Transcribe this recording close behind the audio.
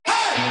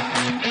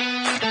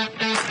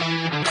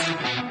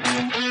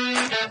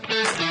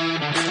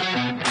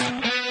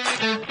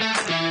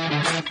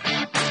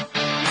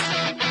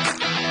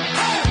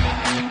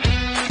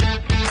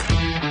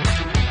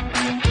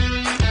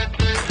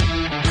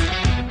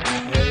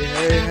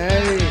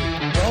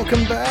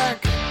Welcome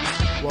back.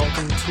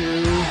 Welcome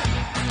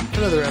to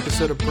another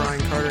episode of Brian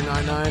Carter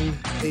 99,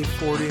 a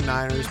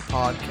 49ers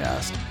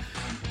podcast.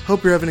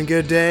 Hope you're having a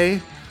good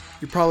day.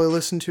 You probably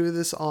listened to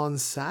this on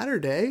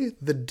Saturday,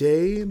 the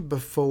day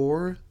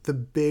before the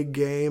big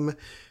game.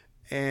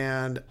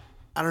 And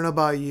I don't know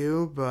about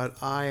you,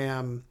 but I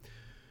am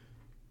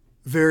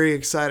very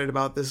excited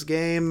about this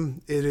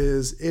game. It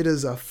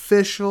is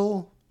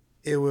official.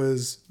 It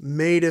was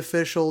made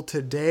official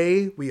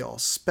today. We all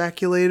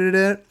speculated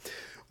it.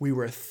 We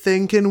were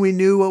thinking we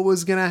knew what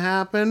was going to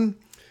happen.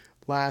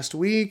 Last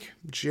week,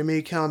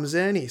 Jimmy comes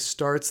in, he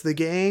starts the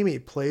game, he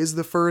plays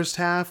the first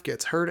half,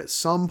 gets hurt at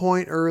some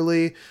point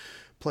early,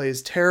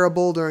 plays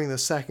terrible during the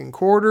second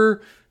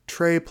quarter.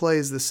 Trey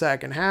plays the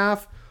second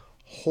half.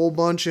 Whole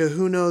bunch of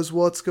who knows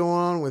what's going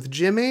on with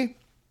Jimmy.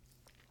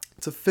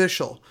 It's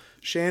official.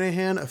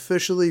 Shanahan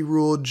officially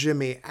ruled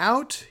Jimmy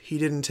out. He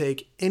didn't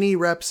take any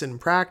reps in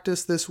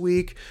practice this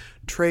week.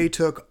 Trey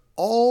took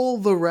all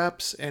the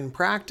reps in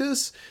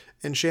practice,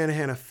 and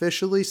Shanahan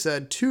officially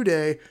said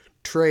today,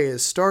 Trey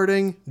is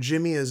starting.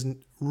 Jimmy is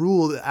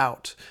ruled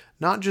out.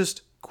 Not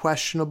just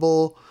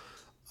questionable,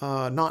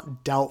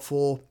 not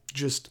doubtful,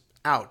 just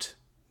out.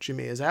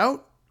 Jimmy is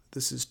out.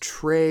 This is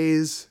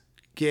Trey's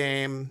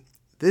game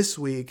this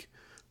week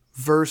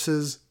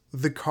versus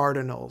the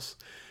Cardinals.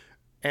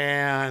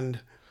 And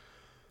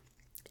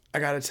I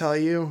got to tell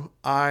you,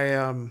 I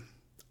am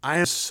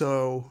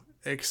so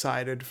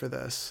excited for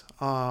this.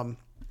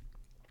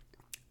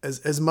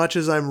 As much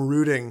as I'm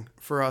rooting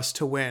for us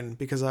to win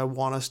because I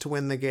want us to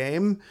win the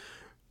game,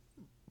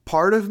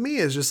 part of me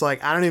is just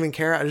like, I don't even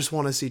care. I just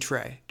want to see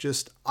Trey.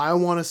 I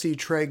want to see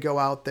Trey go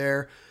out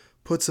there,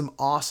 put some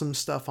awesome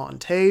stuff on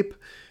tape,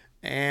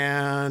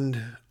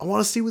 and I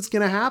want to see what's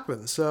going to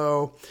happen.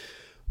 So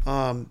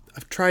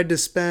I've tried to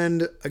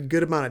spend a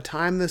good amount of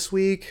time this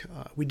week.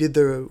 We did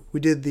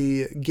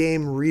the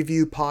game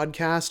review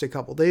podcast a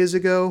couple days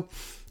ago.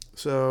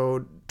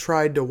 So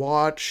tried to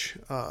watch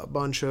a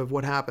bunch of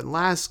what happened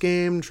last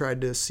game, tried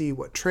to see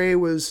what Trey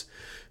was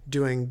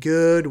doing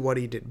good, what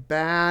he did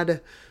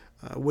bad,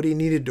 what he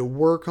needed to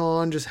work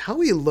on, just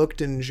how he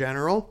looked in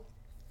general.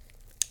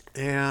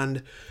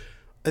 And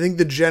I think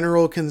the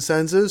general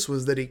consensus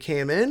was that he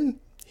came in,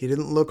 he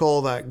didn't look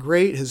all that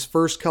great. His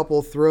first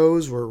couple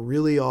throws were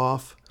really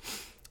off.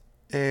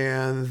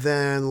 And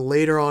then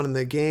later on in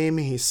the game,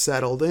 he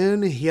settled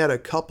in. He had a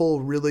couple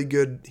of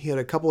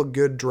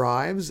good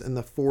drives in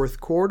the fourth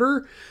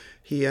quarter.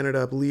 He ended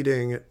up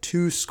leading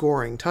two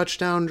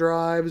touchdown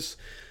drives.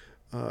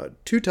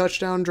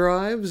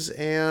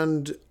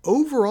 And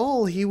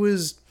overall, he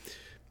was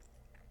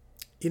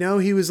a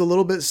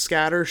little bit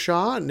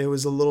scattershot and it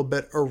was a little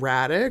bit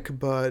erratic.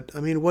 But, I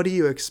mean, what do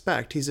you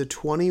expect? He's a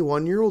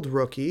 21-year-old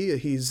rookie.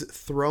 He's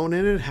thrown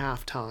in at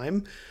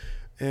halftime.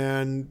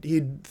 And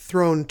he'd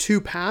thrown two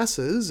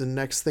passes, and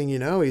next thing you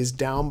know, he's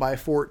down by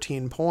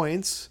 14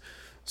 points.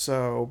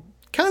 So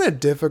kind of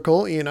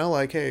difficult,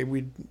 like, hey,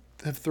 we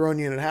have thrown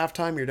you in at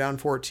halftime, you're down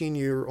 14,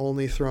 you're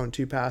only throwing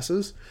two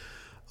passes.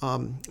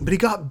 But he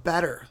got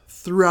better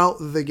throughout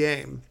the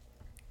game.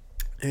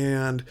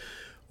 And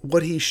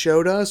what he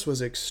showed us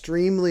was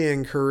extremely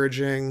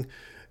encouraging.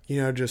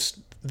 Just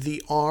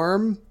the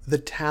arm, the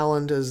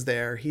talent is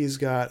there. He's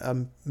got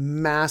a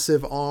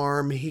massive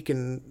arm. He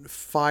can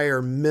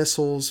fire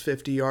missiles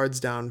 50 yards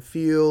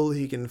downfield.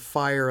 He can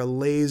fire a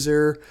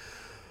laser,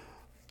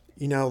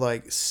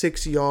 like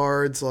 6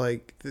 yards.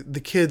 Like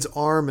the kid's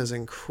arm is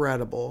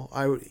incredible.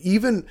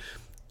 Even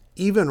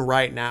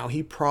right now,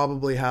 he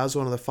probably has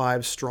one of the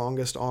 5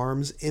 strongest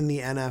arms in the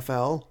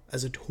NFL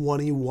as a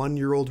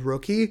 21-year-old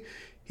rookie.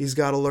 He's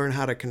got to learn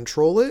how to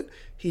control it.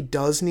 He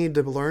does need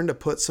to learn to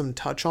put some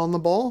touch on the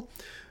ball.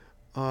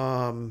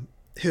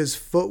 His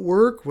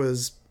footwork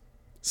was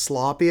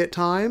sloppy at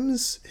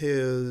times.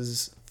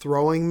 His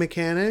throwing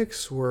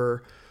mechanics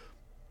were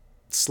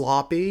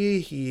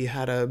sloppy. He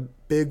had a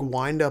big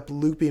wind-up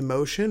loopy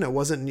motion. It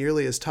wasn't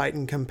nearly as tight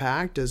and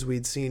compact as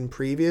we'd seen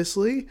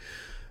previously.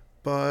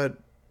 But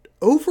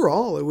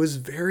overall, it was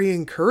very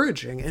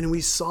encouraging. And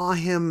we saw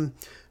him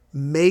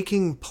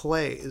making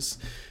plays.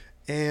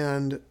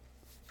 And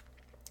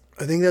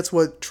I think that's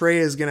what Trey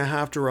is going to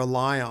have to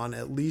rely on,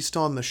 at least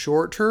on the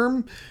short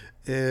term,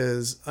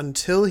 is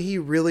until he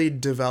really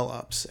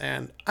develops.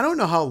 And I don't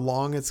know how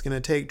long it's going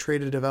to take Trey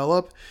to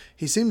develop.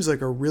 He seems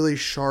like a really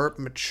sharp,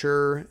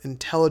 mature,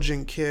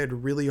 intelligent kid,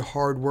 really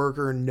hard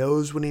worker,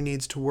 knows what he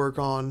needs to work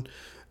on,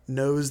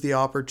 knows the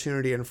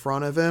opportunity in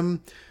front of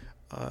him,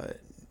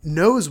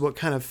 knows what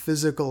kind of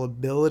physical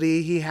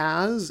ability he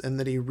has, and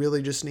that he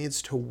really just needs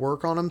to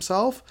work on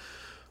himself.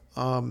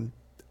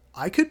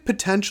 I could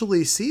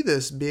potentially see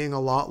this being a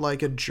lot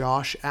like a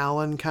Josh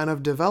Allen kind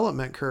of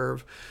development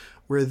curve,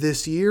 where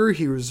this year,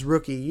 he was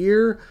rookie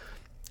year.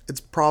 It's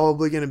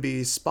probably going to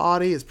be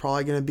spotty. It's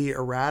probably going to be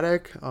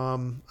erratic.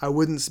 I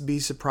wouldn't be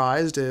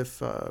surprised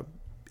if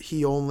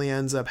he only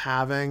ends up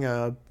having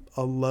a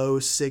low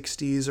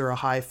 60s or a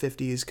high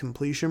 50s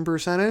completion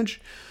percentage.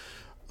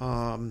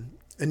 And,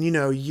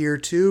 year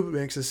 2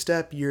 makes a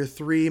step. Year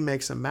 3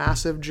 makes a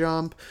massive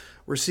jump.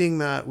 We're seeing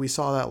that. We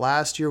saw that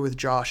last year with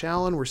Josh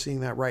Allen. We're seeing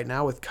that right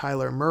now with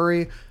Kyler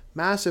Murray.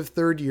 Massive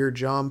third-year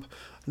jump.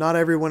 Not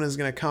everyone is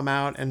going to come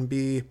out and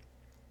be,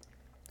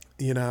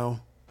 a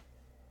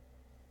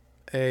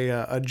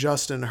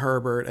Justin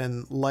Herbert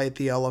and light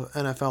the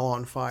NFL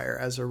on fire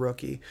as a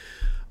rookie.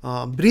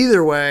 But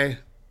either way,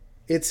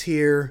 it's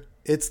here.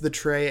 It's the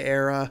Trey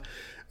era.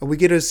 And we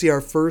get to see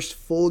our first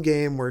full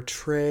game where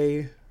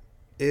Trey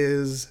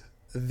is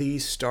the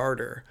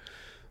starter.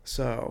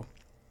 So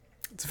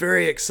it's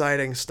very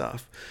exciting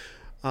stuff.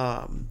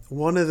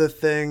 One of the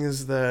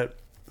things that...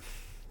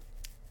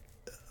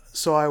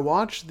 So I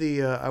watched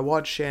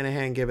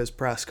Shanahan give his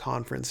press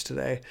conference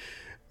today.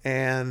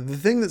 And the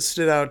thing that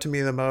stood out to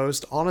me the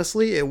most,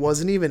 honestly, it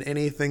wasn't even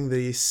anything that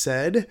he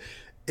said.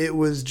 It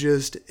was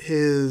just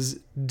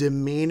his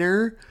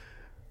demeanor.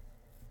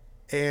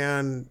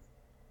 And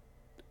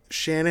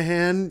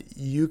Shanahan,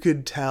 you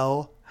could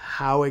tell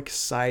how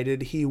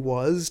excited he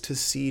was to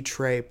see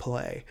Trey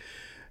play.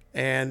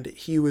 And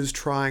he was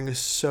trying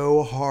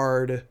so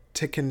hard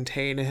to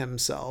contain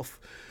himself.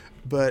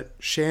 But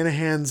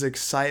Shanahan's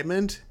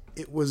excitement,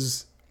 it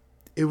was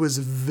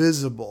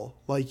visible.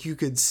 Like, you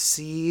could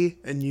see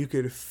and you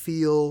could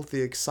feel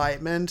the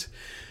excitement.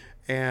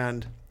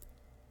 And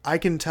I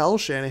can tell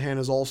Shanahan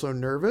is also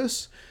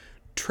nervous.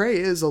 Trey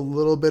is a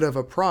little bit of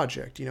a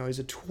project. He's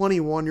a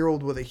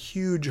 21-year-old with a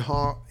huge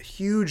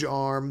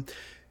arm,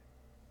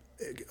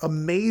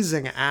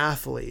 amazing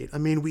athlete. I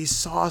mean, we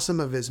saw some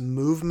of his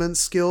movement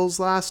skills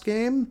last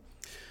game.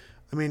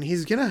 I mean,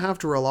 he's going to have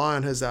to rely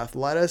on his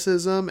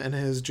athleticism and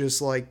his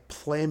just like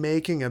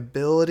playmaking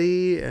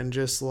ability and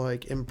just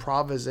like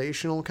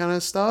improvisational kind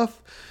of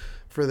stuff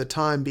for the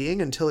time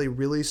being until he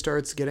really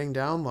starts getting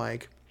down,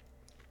 like,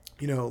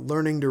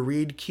 learning to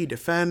read key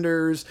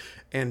defenders,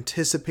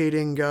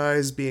 anticipating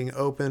guys being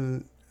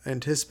open,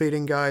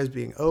 anticipating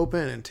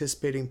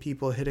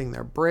people hitting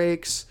their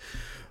breaks,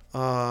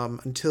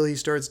 until he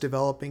starts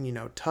developing,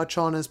 touch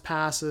on his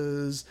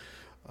passes,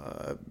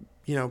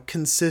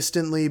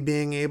 consistently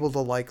being able to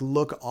like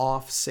look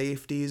off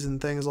safeties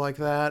and things like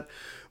that.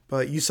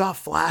 But you saw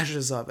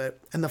flashes of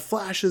it, and the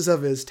flashes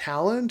of his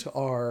talent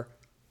are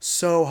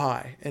so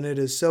high, and it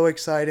is so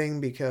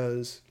exciting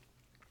because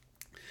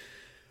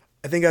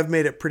I think I've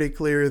made it pretty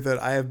clear that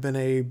I have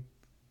been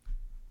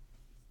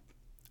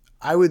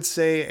I would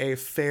say a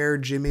fair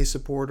Jimmy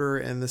supporter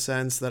in the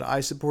sense that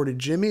I supported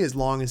Jimmy as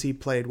long as he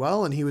played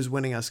well and he was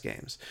winning us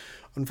games.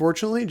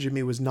 Unfortunately,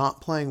 Jimmy was not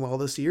playing well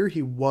this year.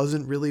 He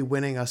wasn't really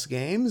winning us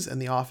games,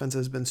 and the offense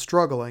has been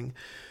struggling.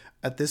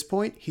 At this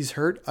point, he's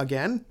hurt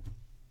again.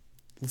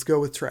 Let's go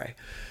with Trey.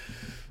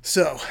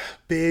 So,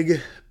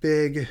 big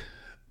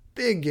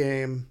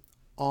game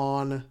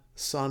on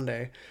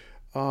Sunday.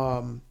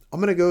 I'm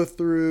going to go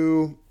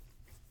through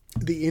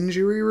the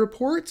injury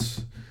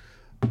reports.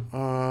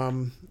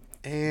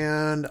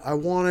 And I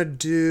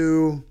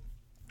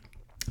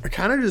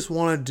kind of just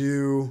want to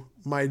do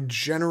my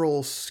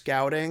general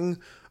scouting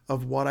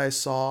of what I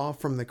saw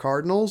from the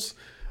Cardinals.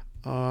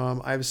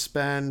 I've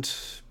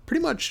spent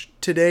pretty much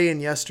today and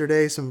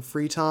yesterday some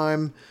free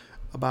time,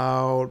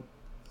 probably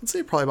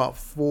about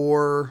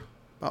 4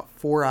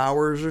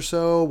 hours or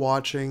so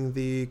watching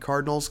the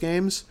Cardinals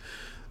games.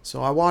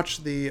 So I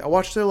watched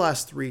their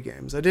last 3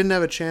 games. I didn't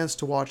have a chance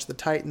to watch the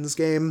Titans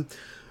game,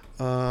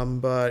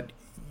 but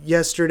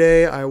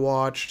yesterday I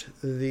watched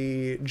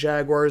the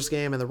Jaguars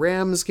game and the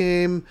Rams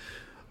game.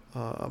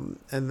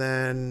 And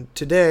then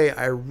today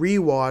I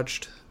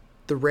rewatched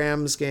the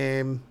Rams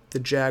game, the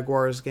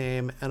Jaguars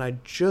game, and I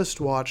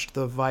just watched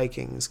the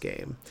Vikings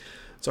game.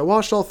 So I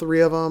watched all 3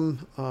 of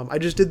them. I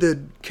just did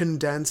the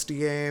condensed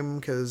game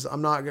because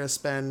I'm not going to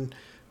spend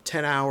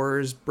 10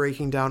 hours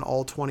breaking down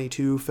all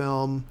 22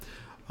 film.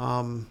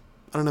 I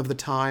don't have the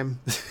time.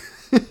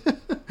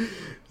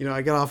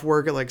 I get off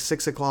work at like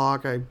 6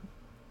 o'clock. I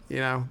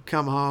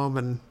come home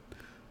and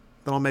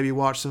then I'll maybe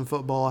watch some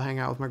football, hang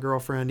out with my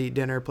girlfriend, eat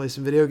dinner, play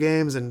some video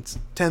games, and it's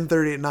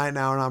 10:30 at night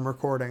now and I'm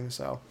recording,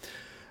 so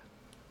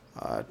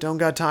don't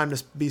got time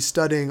to be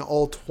studying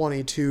all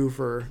 22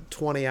 for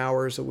 20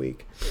 hours a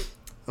week.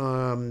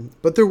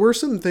 But there were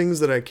some things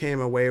that I came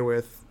away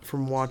with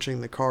from watching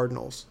the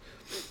Cardinals.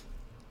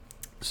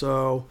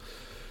 So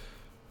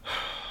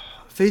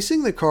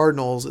facing the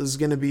Cardinals is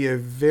going to be a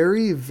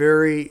very,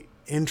 very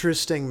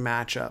interesting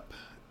matchup,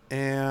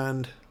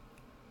 and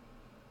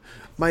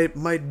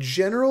My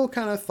general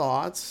kind of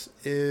thoughts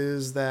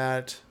is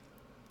that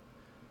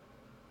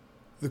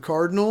the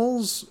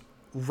Cardinals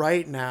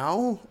right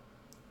now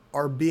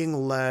are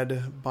being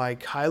led by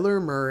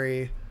Kyler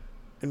Murray,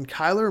 and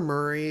Kyler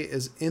Murray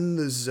is in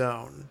the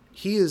zone.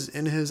 He is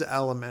in his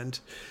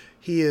element.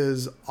 He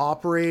is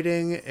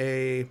operating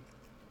a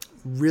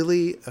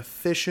really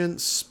efficient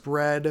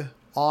spread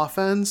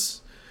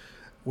offense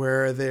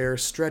where they're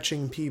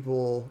stretching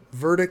people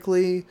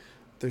vertically,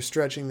 they're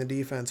stretching the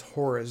defense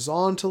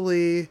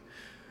horizontally,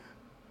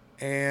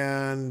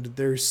 and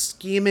they're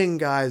scheming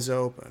guys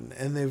open.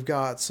 And they've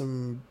got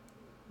some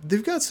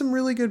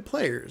really good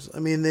players. I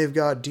mean, they've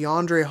got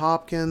DeAndre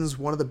Hopkins,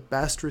 one of the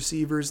best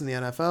receivers in the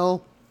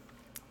NFL.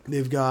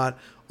 They've got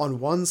on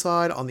one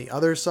side, on the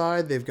other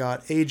side, they've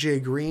got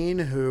AJ Green,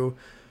 who,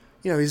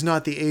 he's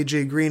not the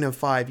AJ Green of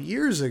 5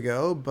 years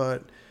ago,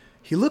 but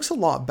he looks a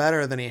lot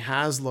better than he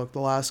has looked the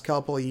last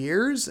couple of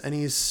years, and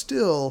he's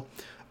still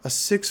a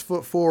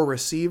 6'4"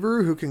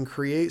 receiver who can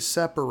create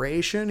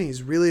separation.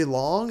 He's really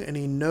long, and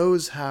he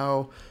knows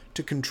how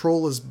to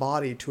control his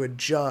body to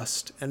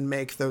adjust and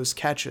make those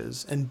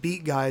catches and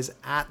beat guys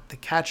at the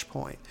catch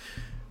point.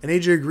 And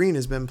AJ Green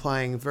has been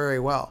playing very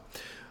well.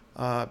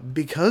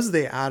 Because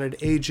they added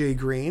AJ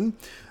Green,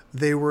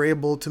 they were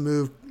able to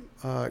move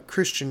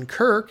Christian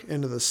Kirk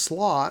into the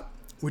slot,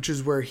 which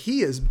is where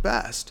he is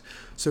best.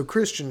 So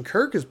Christian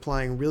Kirk is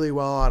playing really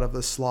well out of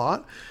the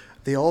slot.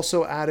 They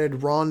also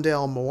added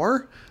Rondale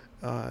Moore,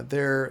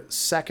 their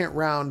second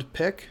round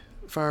pick,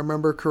 if I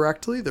remember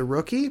correctly, the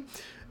rookie.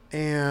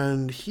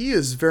 And he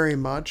is very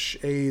much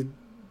a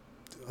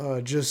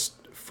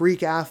just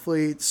freak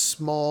athlete,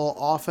 small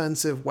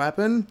offensive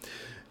weapon.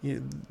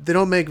 They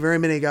don't make very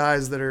many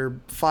guys that are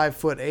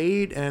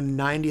 5'8" and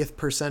 90th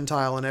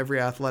percentile in every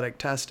athletic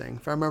testing.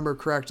 If I remember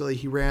correctly,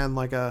 he ran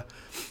like a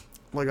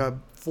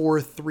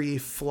 4.3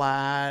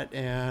 flat,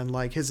 and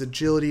like his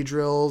agility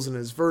drills and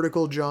his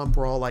vertical jump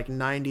were all like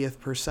 90th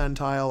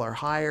percentile or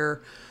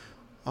higher,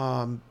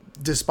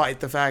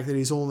 despite the fact that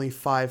he's only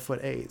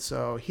 5'8".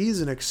 So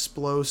he's an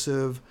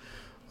explosive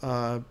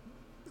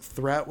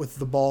threat with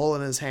the ball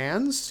in his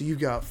hands. So you've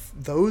got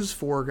those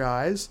four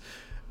guys.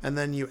 And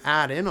then you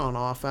add in on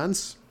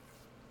offense,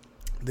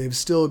 they've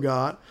still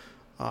got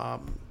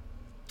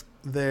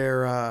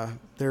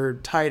their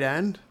tight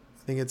end.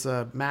 I think it's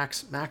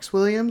Max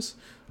Williams.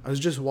 I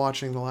was just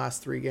watching the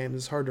last 3 games.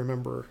 It's hard to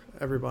remember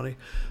everybody.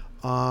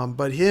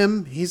 But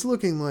he's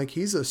looking like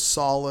he's a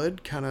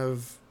solid kind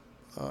of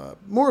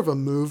more of a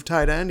move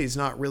tight end. He's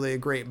not really a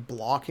great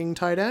blocking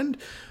tight end.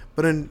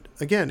 But in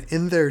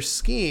their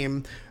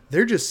scheme,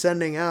 they're just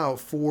sending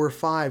out 4 or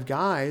 5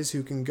 guys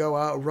who can go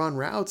out, run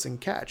routes, and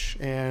catch.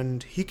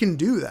 And he can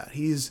do that.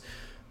 He's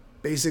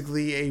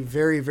basically a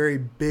very, very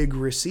big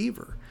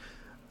receiver.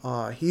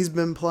 He's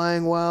been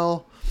playing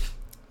well.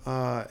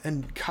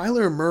 And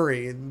Kyler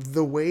Murray,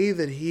 the way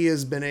that he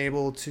has been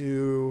able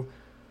to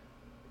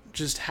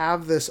just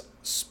have this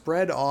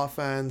spread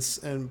offense,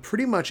 and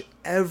pretty much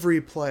every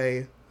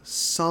play,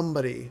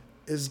 somebody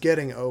is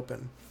getting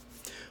open.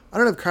 I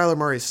don't have Kyler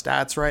Murray's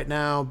stats right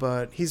now,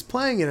 but he's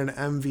playing at an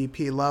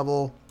MVP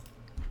level.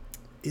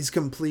 He's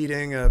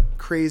completing a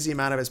crazy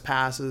amount of his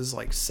passes,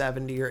 like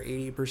 70 or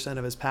 80%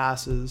 of his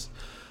passes.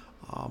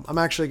 I'm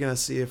actually going to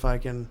see if I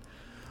can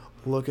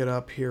look it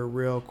up here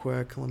real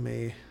quick. Let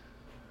me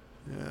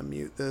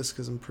mute this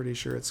because I'm pretty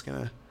sure it's going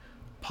to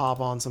pop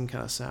on some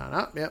kind of sound.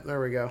 Oh, yep,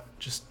 there we go.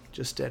 Just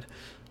did.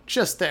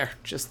 Just there.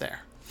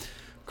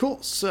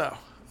 Cool. So,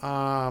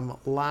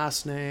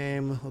 last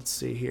name, let's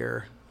see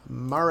here.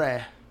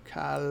 Murray.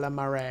 Kyler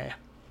Murray.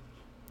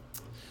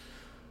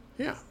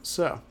 Yeah,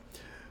 so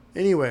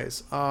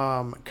anyways,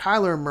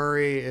 Kyler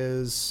Murray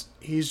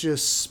he's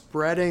just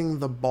spreading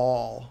the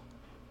ball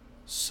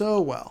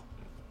so well.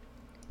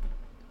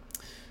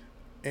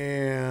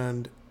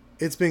 And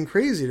it's been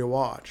crazy to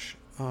watch.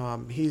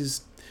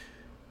 He's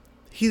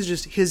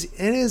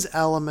in his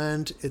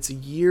element. It's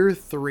year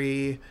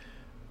 3,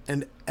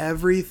 and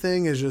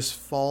everything is just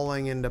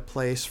falling into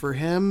place for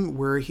him,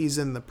 where he's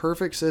in the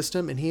perfect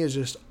system and he is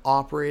just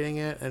operating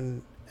it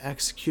and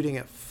executing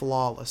it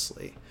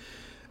flawlessly.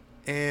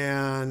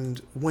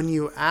 And when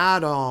you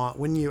add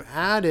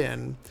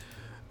in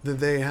that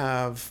they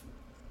have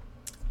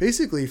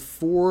basically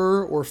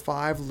 4 or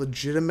 5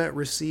 legitimate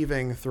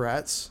receiving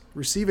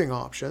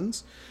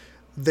options,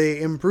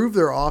 they improve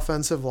their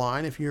offensive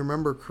line. If you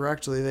remember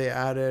correctly, they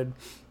added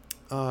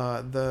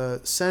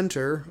the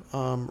center,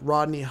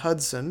 Rodney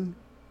Hudson,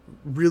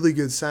 really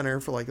good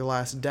center for like the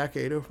last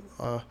decade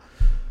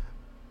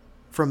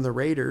from the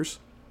Raiders.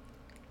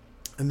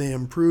 And they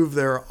improved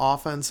their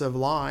offensive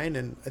line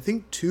in, I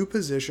think, 2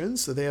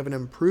 positions. So they have an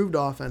improved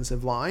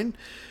offensive line.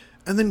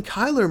 And then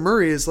Kyler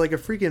Murray is like a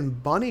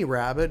freaking bunny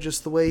rabbit,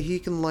 just the way he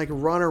can like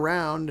run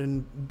around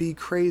and be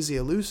crazy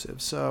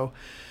elusive. So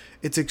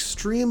it's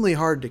extremely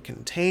hard to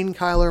contain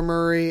Kyler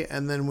Murray.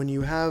 And then when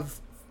you have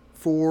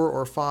 4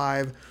 or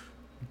 5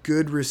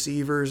 good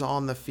receivers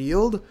on the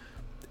field,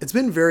 it's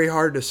been very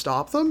hard to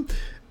stop them.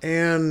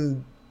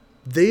 And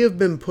they have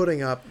been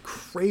putting up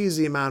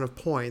crazy amount of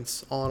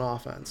points on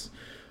offense.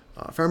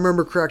 If I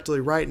remember correctly,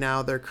 right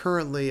now, they're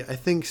currently, I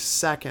think,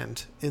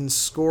 2nd in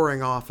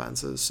scoring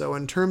offenses. So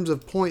in terms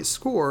of points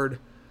scored,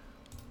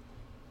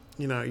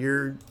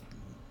 you're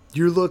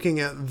looking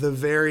at the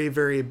very,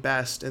 very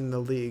best in the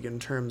league in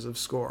terms of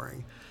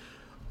scoring.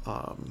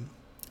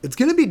 It's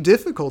going to be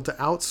difficult to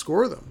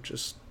outscore them,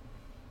 just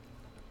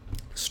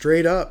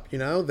straight up.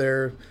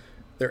 They're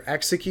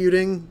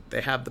executing.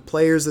 They have the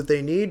players that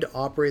they need to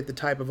operate the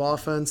type of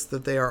offense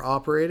that they are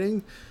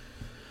operating.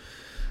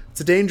 It's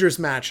a dangerous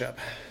matchup.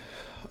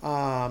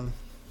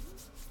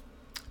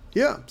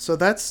 So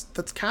that's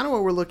kind of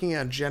what we're looking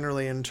at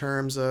generally in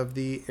terms of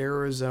the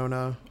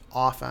Arizona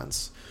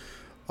offense.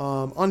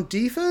 On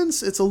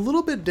defense, it's a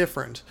little bit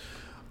different.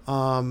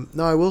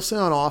 Now, I will say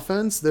on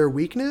offense, their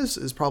weakness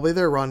is probably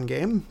their run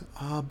game,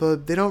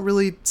 but they don't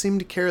really seem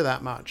to care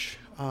that much.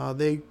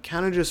 They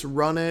kind of just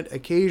run it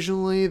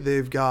occasionally.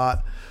 They've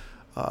got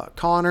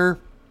Connor,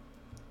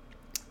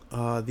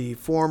 the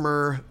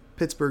former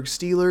Pittsburgh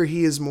Steeler.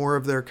 He is more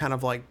of their kind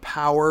of like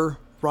power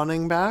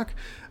running back.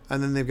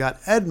 And then they've got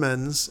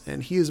Edmonds,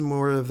 and he is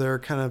more of their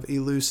kind of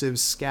elusive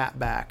scat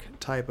back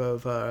type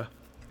of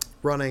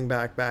running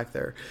back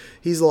there.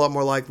 He's a lot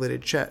more likely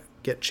to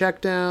get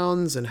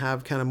checkdowns and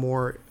have kind of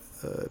more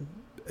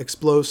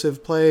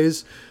explosive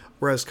plays,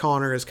 whereas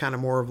Connor is kind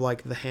of more of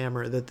like the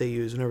hammer that they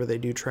use whenever they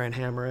do try and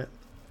hammer it.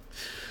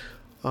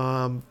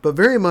 But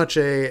very much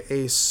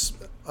a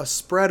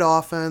spread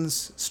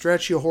offense,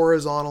 stretch you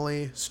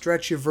horizontally,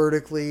 stretch you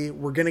vertically.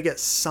 We're going to get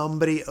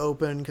somebody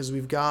open because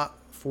we've got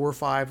 4 or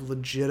 5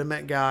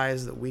 legitimate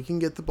guys that we can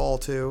get the ball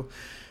to.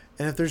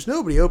 And if there's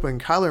nobody open,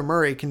 Kyler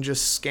Murray can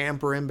just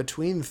scamper in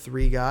between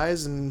 3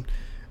 guys and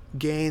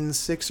gain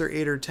 6 or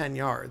 8 or 10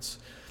 yards.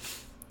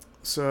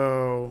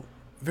 So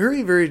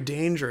very, very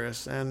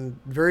dangerous and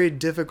very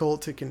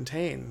difficult to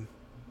contain,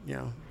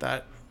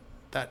 that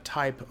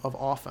type of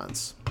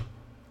offense.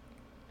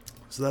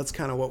 So that's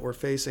kind of what we're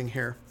facing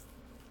here.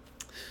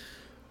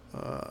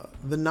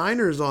 The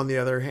Niners, on the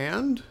other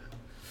hand,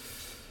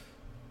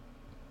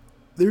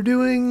 they're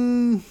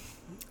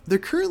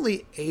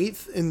currently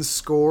 8th in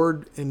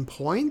scored in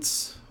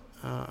points.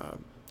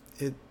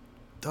 It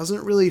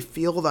doesn't really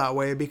feel that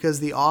way because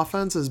the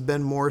offense has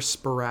been more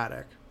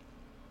sporadic.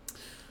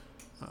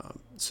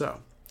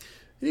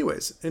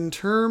 Anyways, in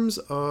terms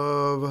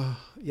of,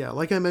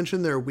 like I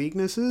mentioned, their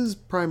weaknesses,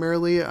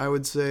 primarily I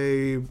would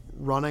say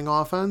running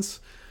offense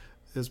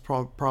is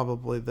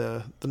probably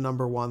the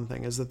number one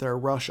thing, is that their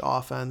rush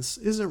offense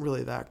isn't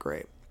really that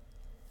great.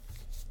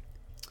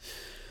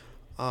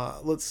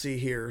 Let's see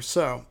here.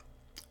 So,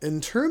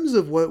 in terms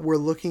of what we're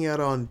looking at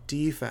on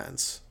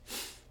defense,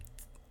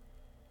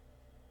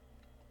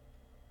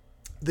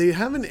 they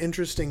have an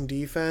interesting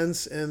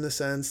defense in the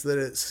sense that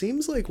it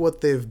seems like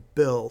what they've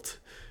built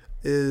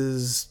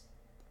is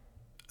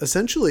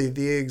essentially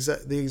the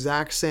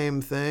exact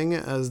same thing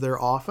as their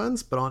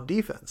offense, but on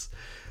defense.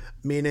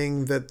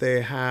 Meaning that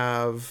they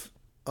have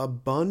a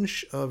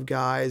bunch of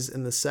guys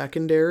in the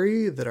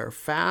secondary that are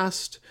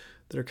fast,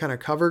 that are kind of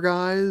cover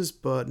guys,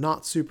 but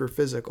not super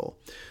physical.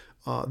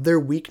 Their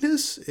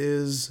weakness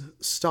is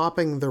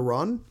stopping the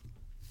run.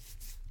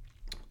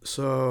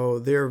 So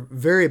they're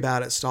very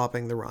bad at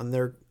stopping the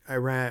run.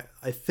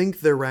 I think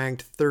they're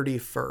ranked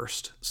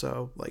 31st.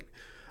 So like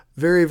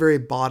very, very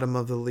bottom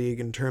of the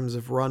league in terms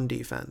of run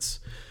defense.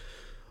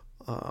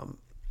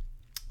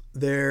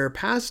 Their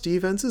pass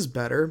defense is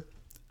better.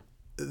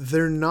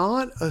 They're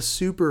not a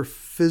super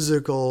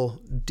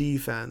physical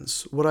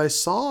defense. What I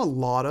saw a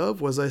lot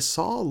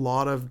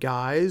of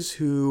guys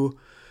who,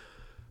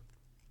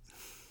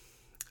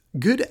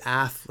 good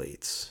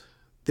athletes.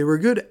 They were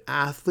good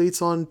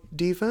athletes on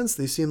defense.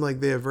 They seem like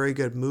they have very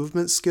good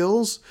movement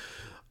skills.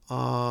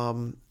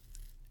 And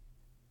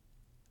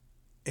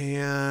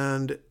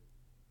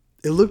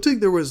it looked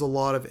like there was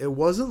it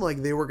wasn't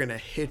like they were going to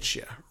hit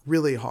you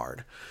really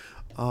hard.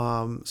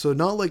 So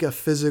not like a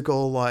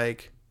physical,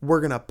 like, we're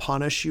going to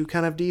punish you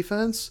kind of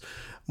defense.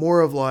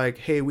 More of like,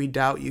 hey, we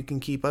doubt you can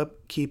keep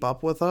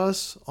up with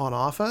us on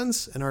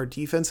offense. And our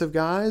defensive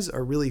guys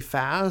are really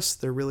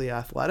fast. They're really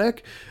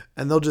athletic.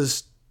 And they'll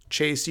just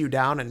chase you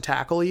down and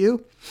tackle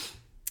you.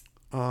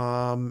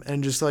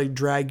 And just like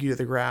drag you to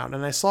the ground.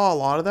 And I saw a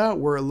lot of that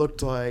where it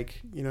looked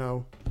like,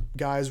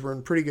 guys were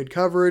in pretty good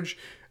coverage.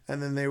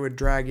 And then they would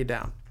drag you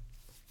down.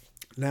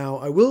 Now,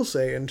 I will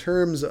say, in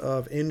terms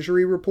of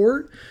injury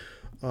report,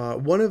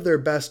 one of their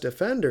best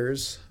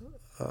defenders,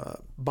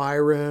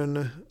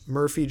 Byron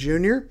Murphy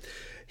Jr.,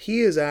 he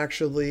is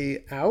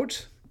actually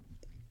out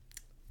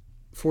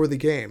for the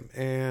game,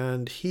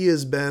 and he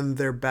has been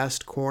their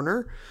best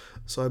corner.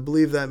 So I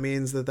believe that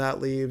means that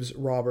leaves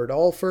Robert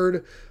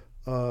Alford.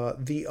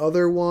 The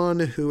other one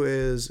who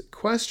is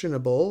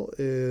questionable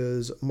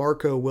is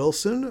Marco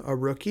Wilson, a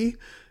rookie.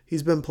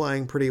 He's been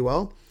playing pretty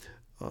well.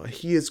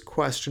 He is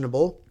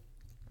questionable.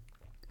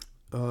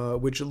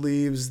 Which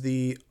leaves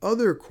the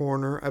other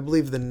corner. I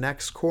believe the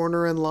next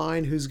corner in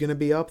line who's going to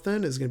be up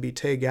then is going to be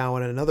Tay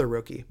Gowan, another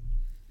rookie.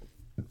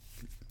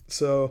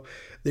 So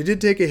they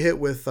did take a hit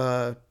with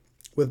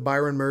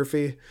Byron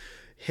Murphy,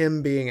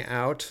 him being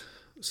out.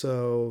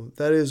 So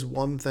that is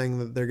one thing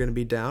that they're going to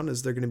be down,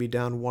 is they're going to be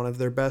down one of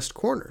their best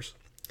corners.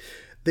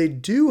 They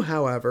do,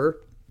 however,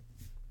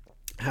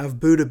 have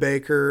Budda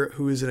Baker,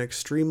 who is an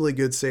extremely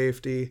good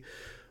safety.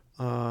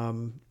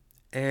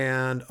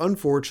 And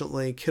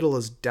unfortunately, Kittle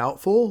is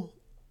doubtful.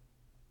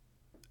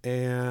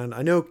 And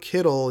I know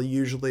Kittle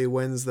usually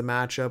wins the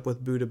matchup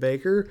with Budda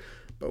Baker,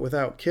 but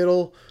without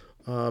Kittle,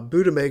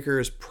 Budda Baker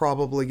is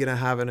probably going to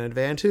have an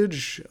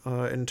advantage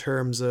in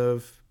terms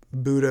of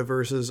Budda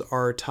versus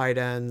our tight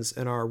ends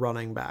and our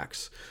running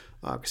backs.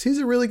 Because he's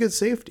a really good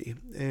safety,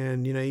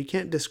 and you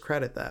can't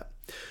discredit that.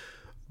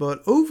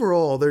 But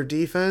overall, their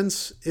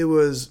defense, it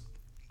was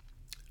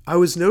I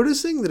was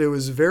noticing that it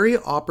was very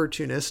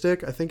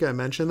opportunistic. I think I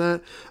mentioned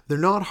that. They're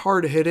not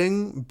hard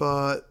hitting,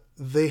 but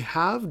they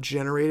have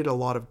generated a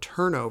lot of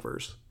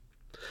turnovers.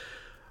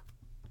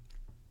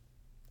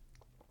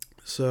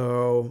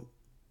 So,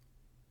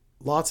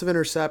 lots of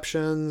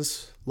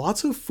interceptions,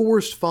 lots of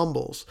forced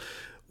fumbles.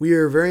 We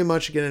are very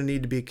much going to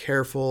need to be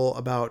careful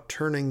about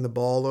turning the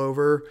ball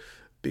over,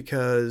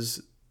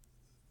 because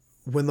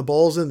when the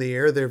ball's in the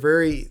air, they're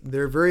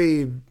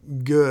very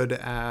good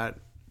at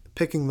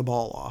picking the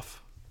ball off.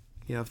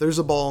 If there's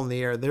a ball in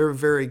the air, they're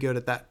very good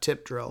at that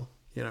tip drill.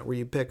 Where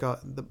you pick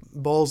up the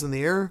balls in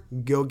the air,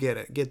 go get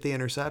it, get the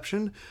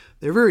interception.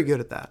 They're very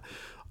good at that.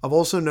 I've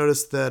also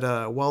noticed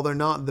that while they're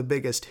not the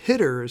biggest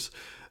hitters,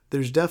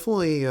 there's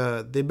definitely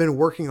they've been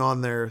working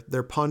on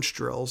their punch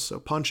drills. So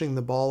punching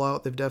the ball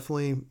out, they've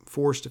definitely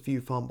forced a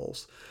few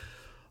fumbles.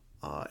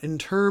 In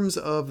terms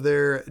of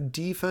their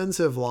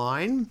defensive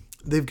line,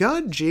 they've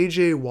got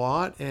J.J.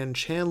 Watt and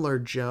Chandler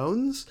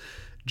Jones.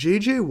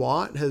 J.J.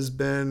 Watt has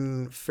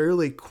been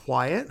fairly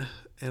quiet,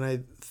 and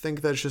I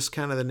think that's just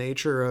kind of the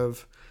nature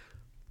of,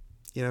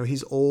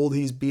 he's old,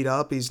 he's beat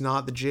up. He's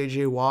not the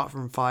J.J. Watt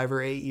from 5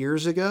 or 8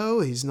 years ago.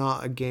 He's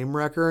not a game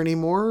wrecker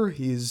anymore.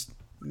 He's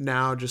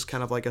now just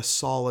kind of like a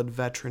solid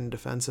veteran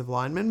defensive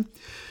lineman.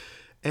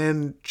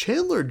 And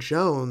Chandler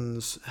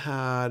Jones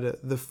had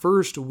the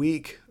first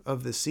week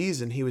of the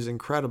season, he was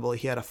incredible.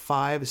 He had a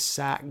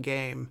 5-sack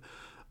game.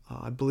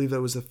 I believe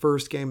that was the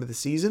first game of the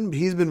season, but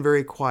he's been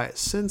very quiet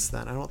since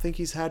then. I don't think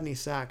he's had any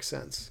sacks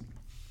since.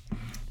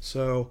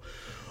 So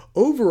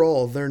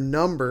overall, their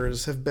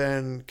numbers have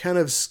been kind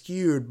of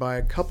skewed by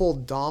a couple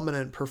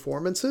dominant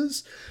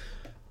performances.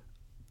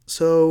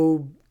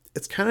 So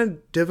it's kind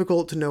of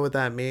difficult to know what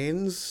that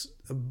means.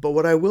 But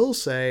what I will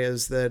say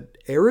is that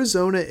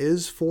Arizona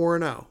is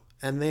 4-0,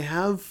 and they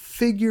have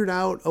figured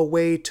out a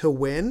way to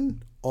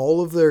win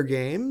all of their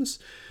games.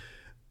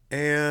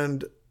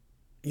 And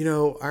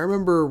I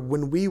remember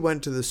when we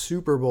went to the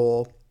Super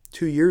Bowl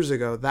 2 years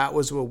ago, that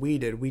was what we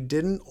did. We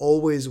didn't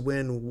always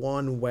win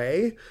one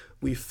way.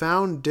 We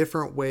found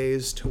different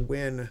ways to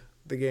win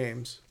the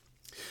games.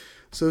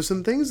 So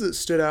some things that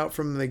stood out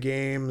from the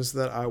games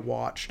that I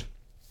watched.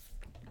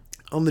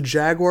 On the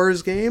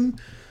Jaguars game,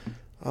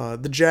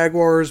 the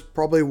Jaguars,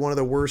 probably one of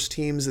the worst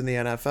teams in the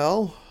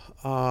NFL.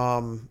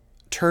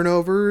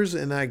 Turnovers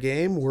in that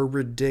game were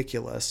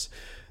ridiculous.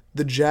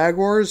 The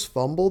Jaguars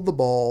fumbled the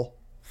ball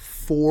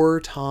 4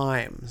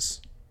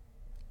 times.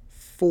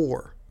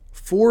 Four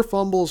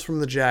fumbles from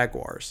the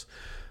Jaguars.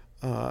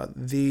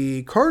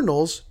 The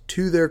Cardinals,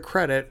 to their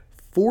credit,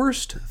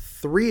 forced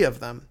 3 of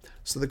them.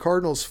 So the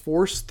Cardinals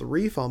forced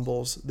 3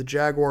 fumbles. The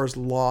Jaguars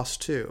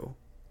lost 2.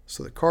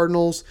 So the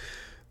Cardinals,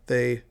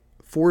 they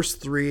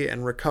forced 3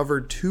 and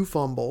recovered 2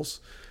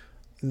 fumbles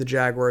in the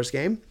Jaguars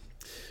game.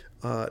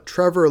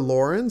 Trevor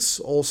Lawrence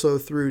also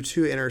threw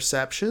 2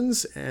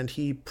 interceptions, and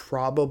he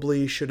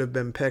probably should have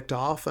been picked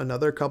off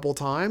another couple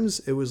times.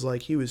 It was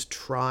like he was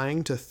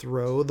trying to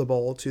throw the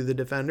ball to the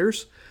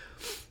defenders.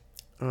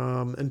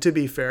 And to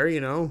be fair,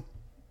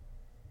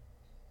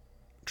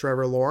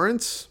 Trevor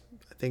Lawrence,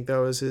 I think that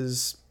was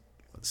his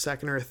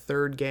 2nd or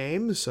 3rd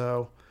game.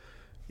 So,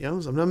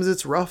 sometimes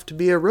it's rough to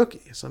be a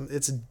rookie.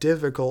 It's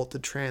difficult to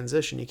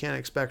transition. You can't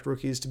expect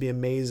rookies to be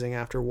amazing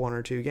after 1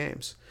 or 2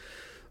 games.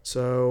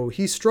 So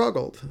he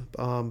struggled.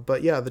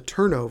 But yeah, the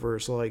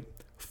turnovers, like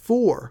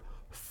 4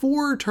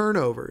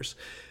 turnovers.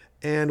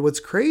 And what's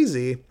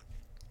crazy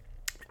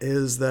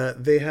is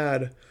that they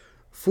had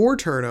 4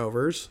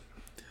 turnovers.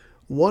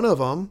 One of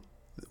them,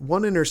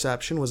 1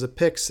 interception, was a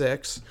pick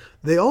 6.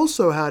 They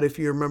also had, if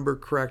you remember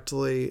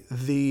correctly,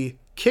 the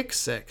kick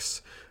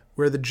 6,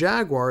 where the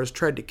Jaguars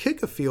tried to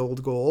kick a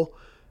field goal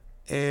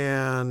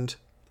and,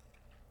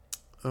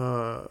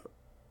 or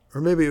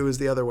maybe it was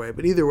the other way,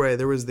 but either way,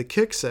 there was the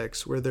kick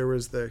 6 where there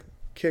was the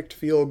kicked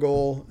field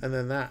goal and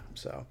then that.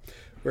 So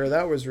where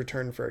that was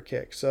returned for a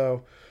kick.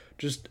 So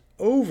just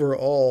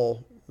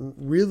overall,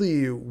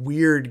 really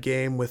weird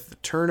game with the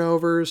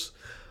turnovers.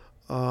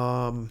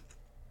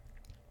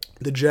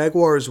 The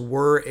Jaguars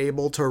were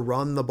able to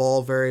run the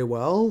ball very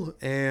well.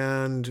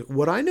 And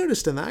what I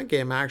noticed in that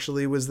game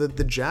actually was that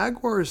the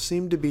Jaguars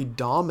seemed to be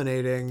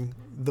dominating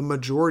the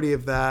majority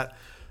of that.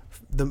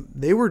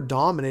 They were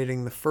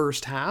dominating the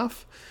first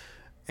half.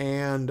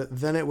 And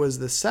then it was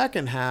the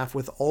second half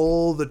with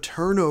all the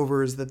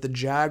turnovers that the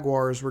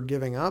Jaguars were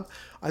giving up.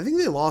 I think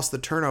they lost the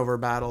turnover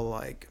battle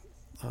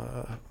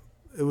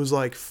it was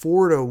like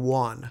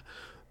 4-1.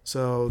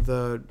 So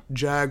the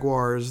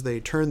Jaguars, they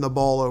turned the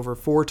ball over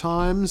 4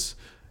 times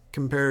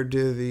compared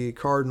to the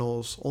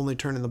Cardinals only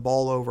turning the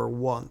ball over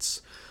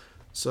once.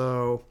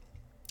 So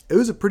it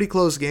was a pretty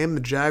close game.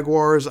 The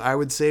Jaguars, I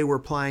would say, were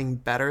playing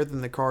better than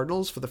the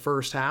Cardinals for the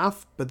first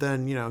half. But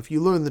then, if you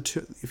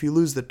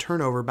lose the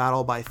turnover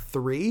battle by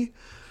 3,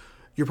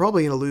 you're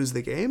probably going to lose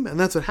the game. And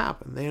that's what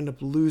happened. They end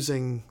up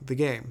losing the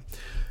game.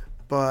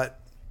 But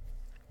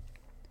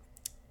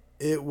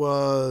it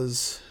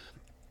wasn't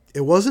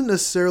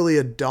necessarily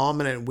a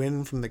dominant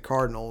win from the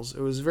Cardinals.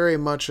 It was very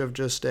much of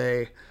just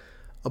a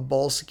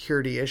ball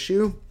security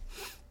issue.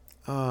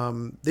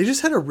 They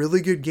just had a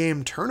really good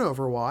game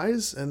turnover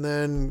wise, and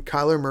then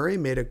Kyler Murray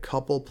made a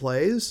couple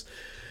plays.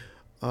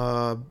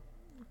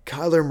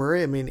 Kyler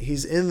Murray, I mean,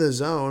 he's in the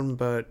zone,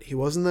 but he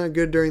wasn't that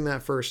good during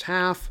that first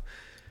half.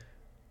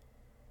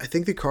 I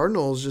think the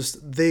Cardinals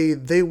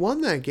they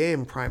won that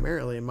game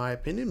primarily, in my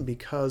opinion,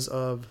 because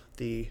of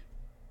the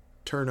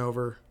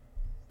turnover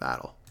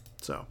battle.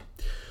 So,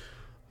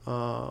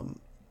 I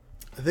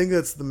think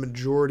that's the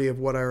majority of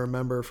what I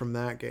remember from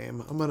that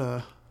game. I'm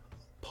gonna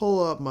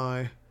pull up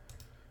my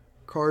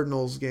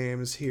Cardinals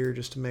games here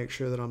just to make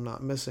sure that I'm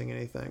not missing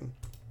anything.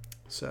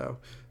 So,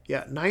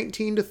 yeah,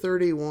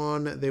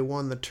 19-31, they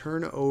won the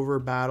turnover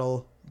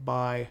battle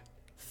by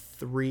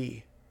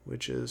 3,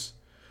 which is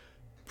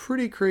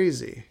pretty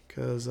crazy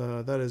because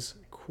that is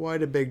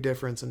quite a big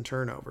difference in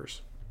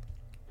turnovers.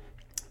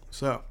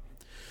 So,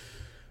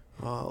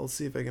 let's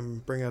see if I can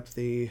bring up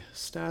the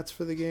stats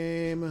for the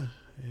game.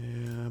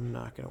 Yeah, I'm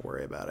not going to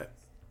worry about it.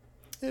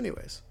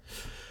 Anyways.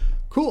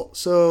 Cool.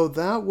 So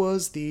that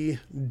was the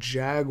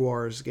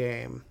Jaguars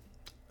game.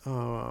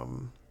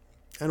 And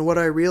what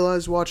I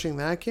realized watching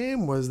that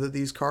game was that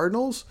these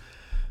Cardinals,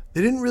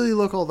 they didn't really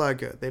look all that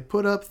good. They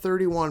put up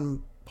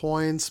 31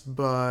 points,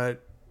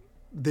 but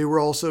they were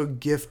also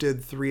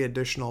gifted 3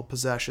 additional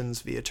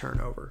possessions via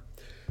turnover.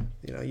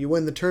 You know, you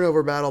win the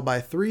turnover battle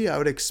by 3, I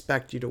would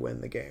expect you to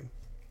win the game.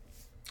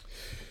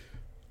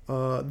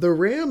 The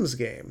Rams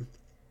game.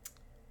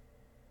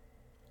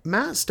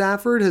 Matt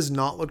Stafford has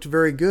not looked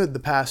very good the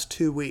past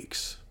 2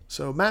 weeks.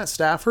 So Matt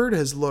Stafford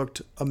has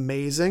looked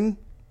amazing.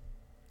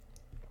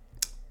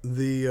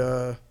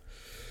 The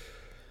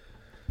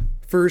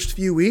first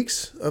few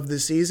weeks of the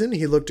season,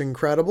 he looked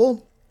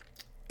incredible.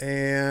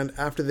 And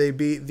after they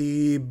beat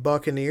the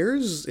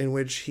Buccaneers, in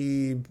which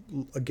he,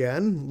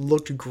 again,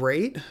 looked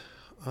great,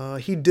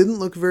 he didn't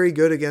look very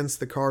good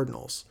against the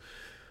Cardinals.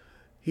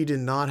 He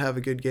did not have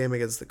a good game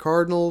against the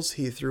Cardinals.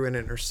 He threw an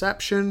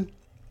interception.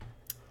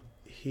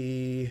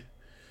 He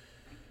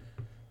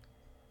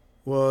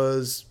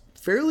was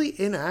fairly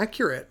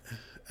inaccurate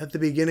at the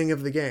beginning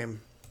of the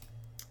game.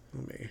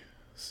 Let me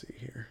see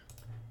here.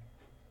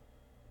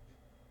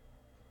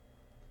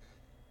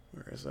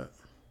 Where is it?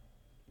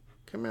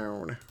 Come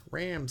on,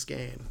 Rams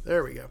game.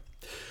 There we go.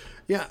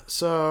 Yeah,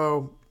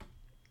 so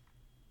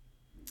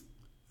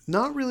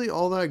not really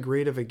all that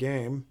great of a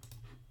game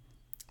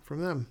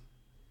from them.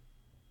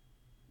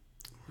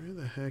 Where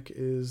the heck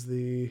is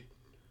the...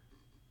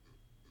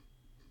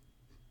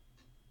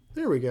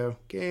 There we go.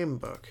 Game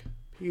book.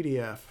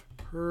 PDF.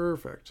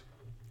 Perfect.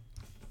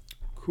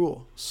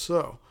 Cool.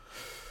 So,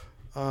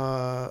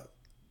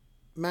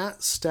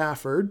 Matt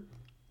Stafford.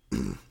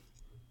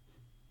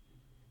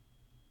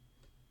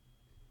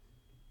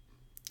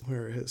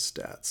 Where are his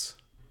stats?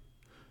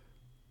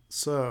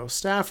 So,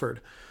 Stafford,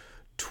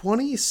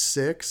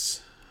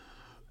 26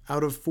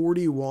 out of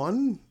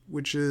 41,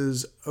 which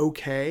is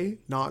okay,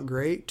 not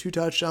great. 2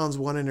 touchdowns,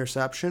 1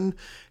 interception.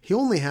 He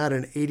only had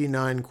an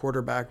 89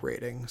 quarterback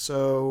rating.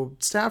 So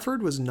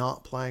Stafford was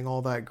not playing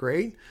all that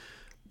great.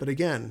 But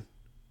again,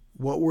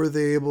 what were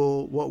the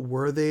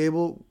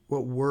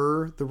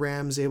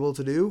Rams able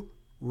to do?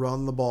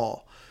 Run the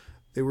ball.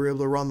 They were able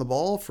to run the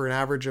ball for an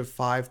average of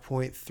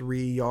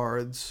 5.3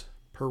 yards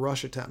per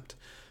rush attempt.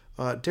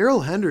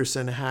 Darrell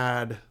Henderson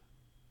had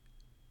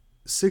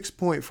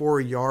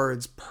 6.4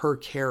 yards per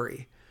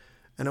carry.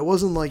 And it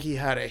wasn't like he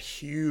had a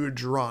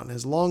huge run.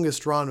 His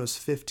longest run was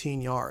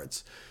 15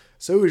 yards.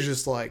 So it was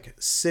just like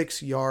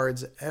 6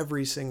 yards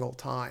every single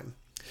time.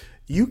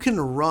 You can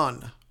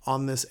run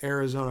on this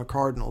Arizona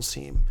Cardinals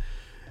team.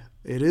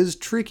 It is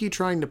tricky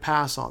trying to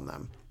pass on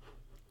them.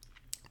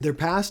 Their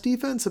pass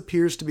defense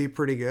appears to be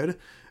pretty good,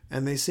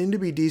 and they seem to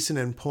be decent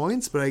in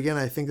points, but again,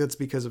 I think that's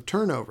because of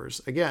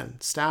turnovers. Again,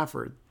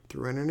 Stafford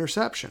threw an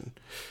interception.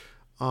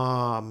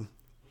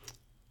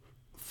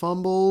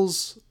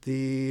 Fumbles,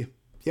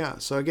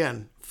 so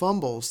again,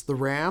 fumbles. The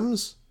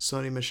Rams,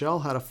 Sony Michel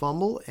had a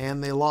fumble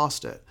and they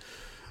lost it.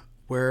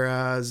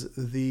 Whereas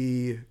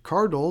the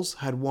Cardinals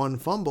had 1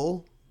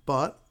 fumble,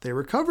 but they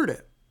recovered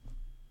it.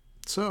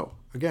 So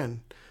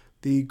again,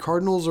 the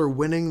Cardinals are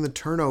winning the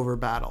turnover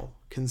battle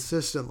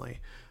consistently.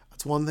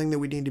 That's one thing that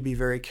we need to be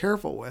very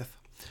careful with.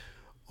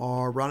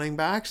 Our running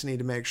backs need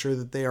to make sure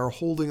that they are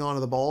holding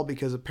onto the ball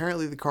because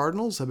apparently the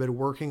Cardinals have been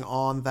working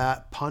on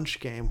that punch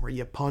game where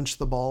you punch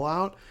the ball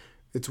out.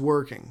 It's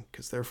working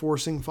because they're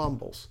forcing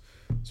fumbles.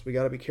 So we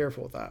got to be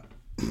careful with that.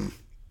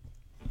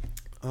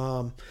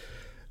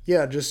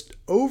 Just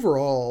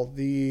overall,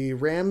 the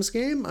Rams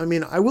game, I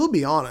mean, I will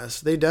be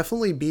honest, they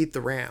definitely beat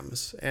the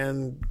Rams.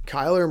 And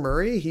Kyler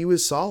Murray, he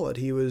was solid.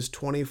 He was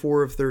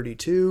 24 of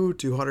 32,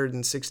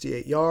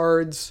 268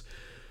 yards,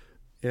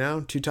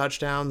 2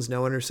 touchdowns,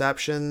 no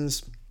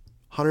interceptions,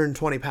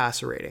 120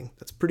 passer rating.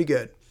 That's pretty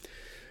good.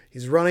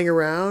 He's running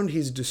around.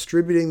 He's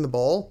distributing the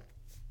ball.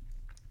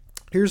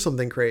 Here's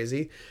something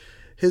crazy.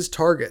 His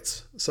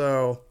targets.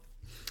 So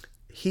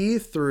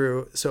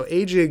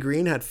AJ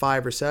Green had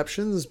 5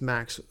 receptions.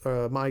 Max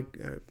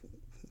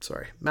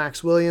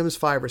Williams,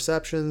 5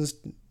 receptions.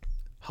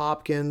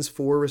 Hopkins,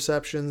 4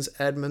 receptions.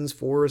 Edmonds,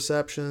 4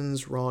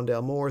 receptions.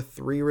 Rondale Moore,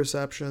 3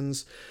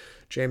 receptions.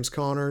 James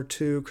Conner,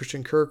 2.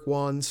 Christian Kirk,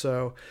 1.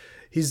 So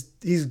he's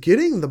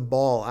getting the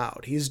ball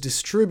out. He's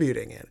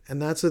distributing it.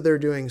 And that's what they're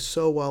doing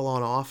so well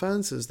on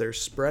offense, is they're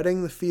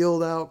spreading the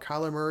field out.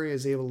 Kyler Murray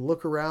is able to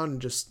look around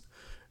and just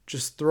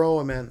throw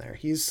him in there.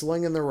 He's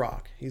slinging the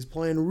rock. He's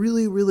playing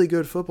really, really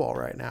good football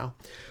right now.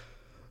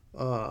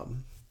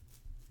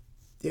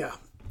 Yeah.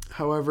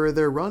 However,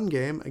 their run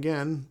game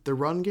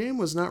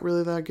was not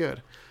really that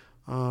good.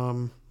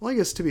 Well, I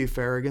guess to be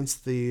fair,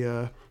 against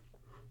the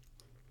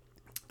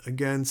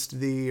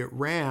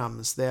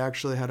Rams, they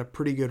actually had a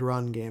pretty good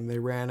run game. They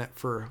ran it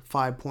for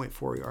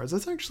 5.4 yards.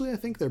 That's actually, I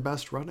think, their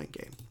best running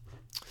game.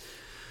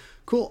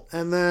 Cool.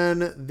 And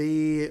then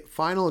the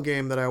final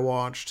game that I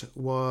watched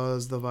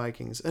was the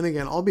Vikings. And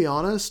again, I'll be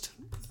honest,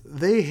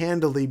 they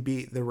handily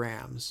beat the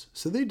Rams.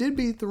 So they did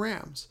beat the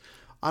Rams.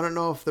 I don't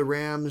know if the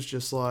Rams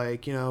just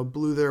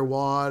blew their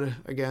wad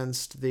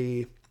against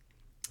the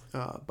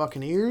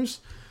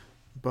Buccaneers,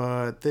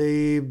 but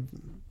they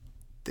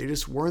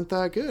just weren't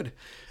that good.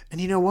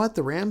 And you know what?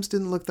 The Rams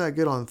didn't look that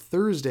good on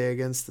Thursday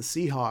against the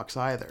Seahawks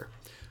either.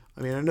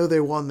 I mean, I know they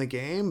won the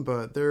game,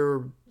 but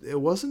it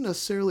wasn't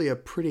necessarily a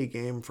pretty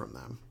game from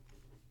them.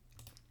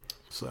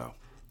 So,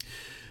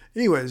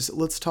 anyways,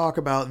 let's talk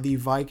about the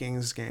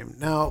Vikings game.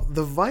 Now,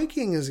 the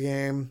Vikings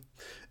game,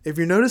 if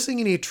you're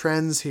noticing any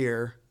trends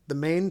here, the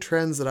main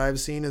trends that I've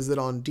seen is that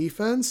on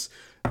defense,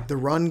 the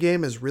run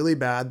game is really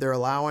bad. They're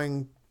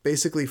allowing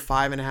basically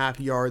 5.5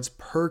 yards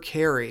per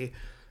carry,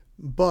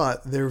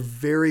 but they're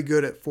very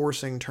good at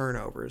forcing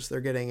turnovers.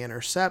 They're getting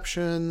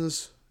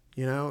interceptions.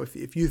 You know,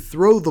 if you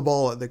throw the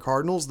ball at the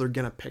Cardinals, they're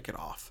going to pick it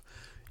off.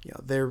 You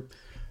know,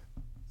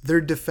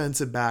 their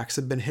defensive backs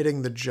have been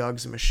hitting the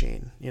jugs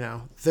machine. You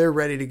know, they're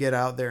ready to get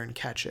out there and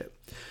catch it.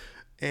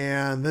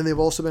 And then they've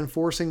also been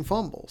forcing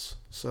fumbles.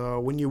 So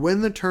when you win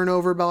the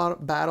turnover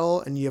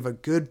battle and you have a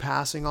good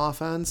passing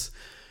offense,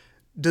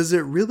 does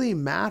it really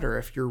matter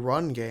if your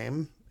run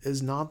game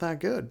is not that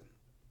good?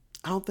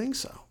 I don't think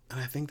so. And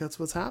I think that's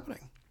what's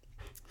happening.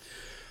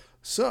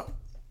 So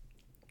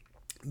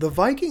the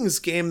Vikings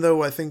game,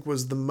 though, I think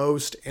was the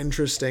most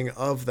interesting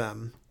of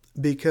them,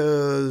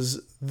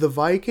 because the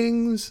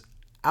Vikings,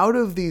 out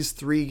of these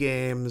 3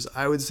 games,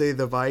 I would say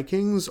the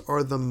Vikings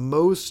are the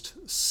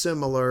most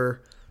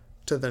similar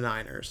to the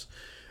Niners.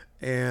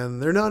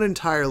 And they're not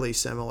entirely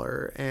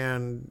similar.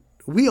 And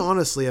we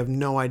honestly have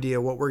no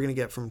idea what we're going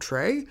to get from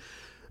Trey,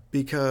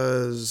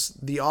 because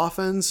the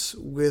offense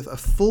with a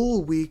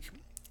full week,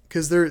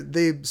 because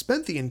they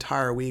spent the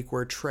entire week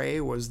where Trey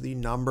was the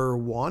number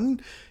 1.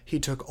 He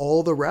took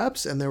all the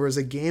reps, and there was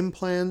a game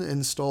plan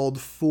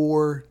installed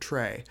for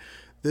Trey.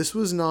 This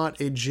was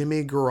not a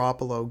Jimmy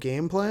Garoppolo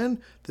game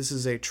plan. This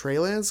is a Trey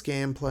Lance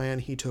game plan.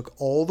 He took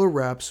all the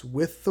reps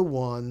with the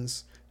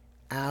ones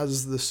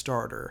as the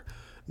starter.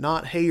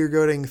 Not, hey, you're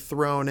getting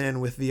thrown in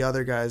with the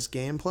other guy's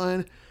game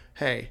plan.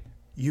 Hey,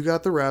 you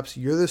got the reps.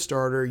 You're the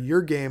starter.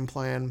 Your game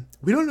plan.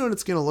 We don't know what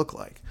it's going to look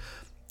like.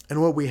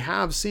 And what we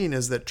have seen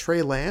is that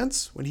Trey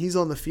Lance, when he's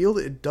on the field,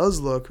 it does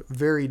look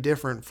very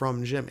different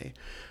from Jimmy.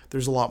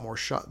 There's a lot more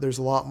shot. There's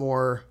a lot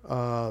more,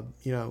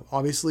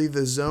 obviously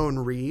the zone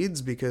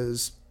reads,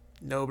 because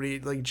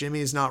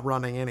Jimmy's not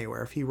running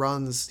anywhere. If he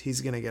runs,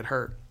 he's going to get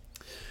hurt.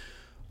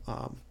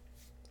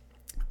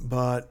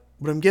 But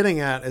what I'm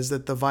getting at is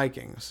that the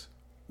Vikings,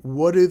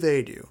 what do?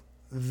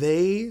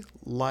 They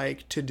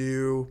like to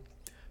do,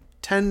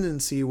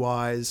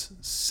 tendency-wise,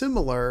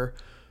 similar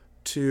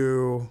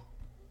to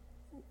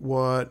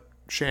what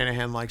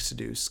Shanahan likes to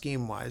do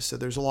scheme-wise. So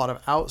there's a lot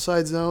of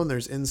outside zone,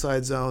 there's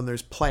inside zone,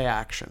 there's play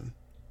action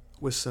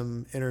with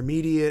some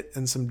intermediate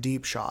and some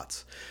deep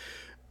shots.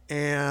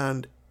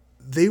 And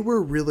they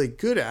were really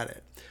good at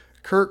it.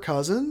 Kirk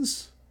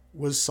Cousins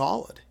was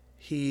solid.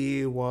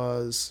 He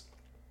was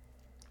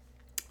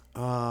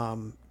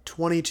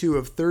 22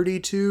 of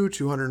 32,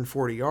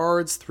 240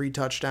 yards, 3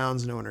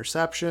 touchdowns, no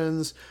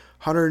interceptions,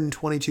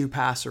 122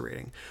 passer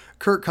rating.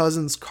 Kirk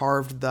Cousins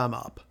carved them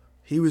up.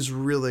 He was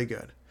really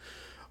good.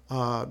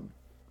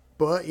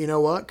 But you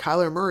know what?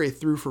 Kyler Murray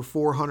threw for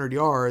 400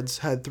 yards,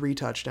 had 3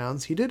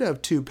 touchdowns. He did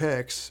have 2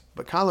 picks,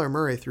 but Kyler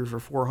Murray threw for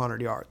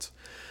 400 yards.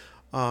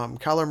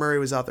 Kyler Murray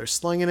was out there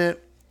slinging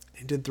it.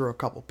 He did throw a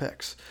couple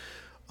picks.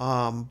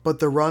 But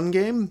the run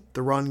game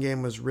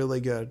was really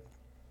good.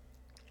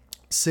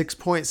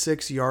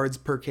 6.6 yards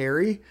per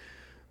carry.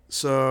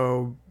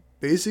 So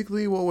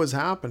basically what was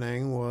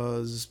happening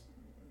was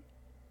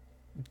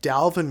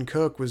Dalvin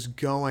Cook was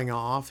going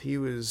off. He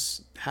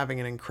was having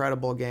an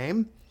incredible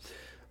game.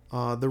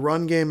 The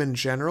run game in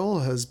general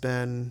has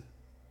been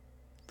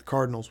the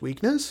Cardinals'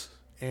 weakness.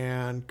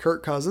 And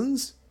Kirk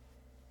Cousins,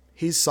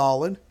 he's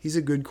solid. He's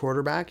a good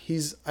quarterback.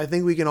 I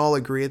think we can all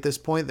agree at this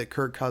point that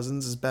Kirk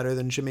Cousins is better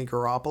than Jimmy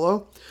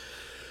Garoppolo.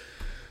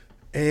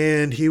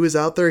 And he was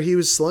out there. He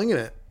was slinging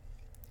it.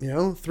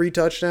 3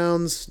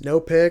 touchdowns, no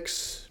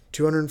picks,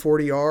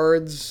 240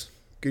 yards,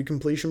 good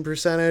completion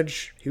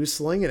percentage. He was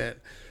slinging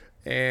it.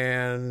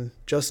 And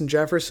Justin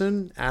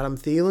Jefferson, Adam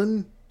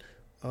Thielen,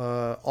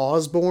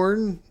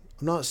 Osborne,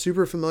 I'm not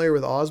super familiar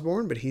with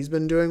Osborne, but he's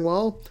been doing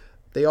well.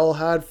 They all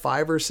had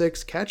 5 or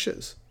 6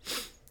 catches.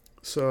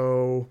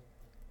 So,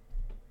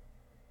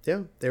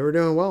 yeah, they were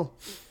doing well.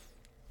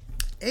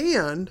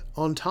 And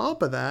on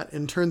top of that,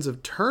 in terms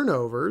of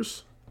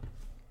turnovers,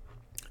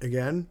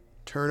 again,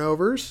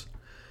 turnovers,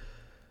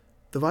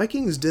 the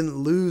Vikings didn't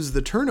lose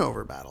the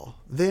turnover battle.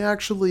 They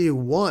actually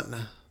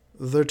won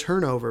the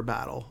turnover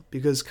battle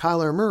because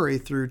Kyler Murray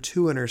threw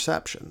 2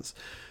 interceptions.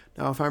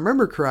 Now, if I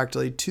remember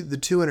correctly, the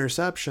 2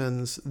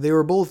 interceptions, they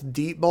were both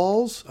deep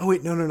balls. Oh,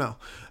 wait, no.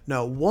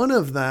 No, one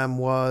of them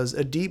was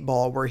a deep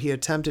ball where he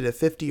attempted a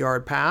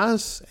 50-yard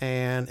pass,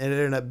 and it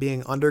ended up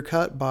being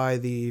undercut by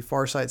the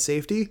far side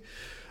safety.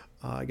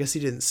 I guess he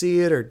didn't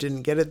see it or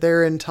didn't get it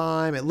there in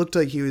time. It looked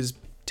like he was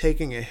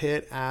taking a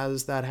hit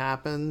as that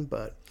happened,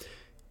 but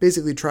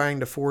basically trying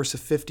to force a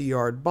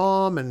 50-yard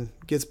bomb and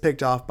gets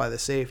picked off by the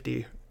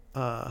safety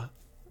at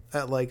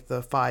like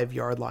the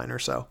 5-yard line or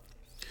so.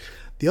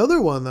 The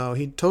other one, though,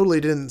 he totally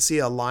didn't see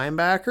a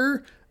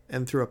linebacker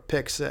and threw a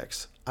pick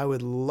 6. I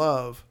would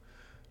love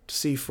to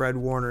see Fred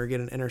Warner get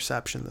an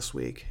interception this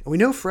week. And we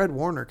know Fred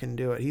Warner can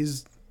do it.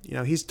 He's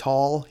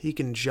tall, he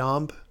can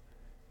jump,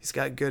 he's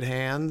got good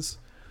hands.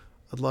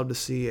 I'd love to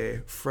see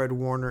a Fred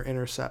Warner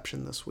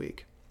interception this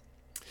week.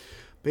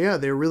 But yeah,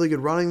 they were really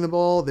good running the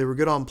ball. They were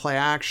good on play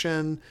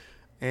action,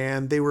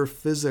 and they were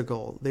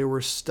physical. They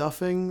were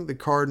stuffing the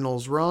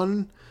Cardinals'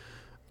 run.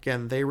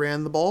 Again, they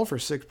ran the ball for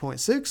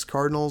 6.6.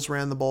 Cardinals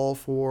ran the ball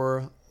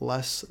for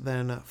less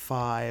than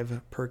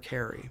 5 per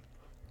carry.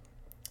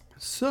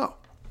 So,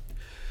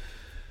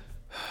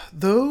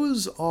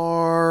 those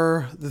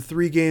are the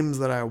 3 games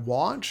that I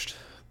watched.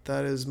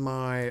 That is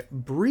my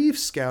brief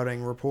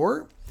scouting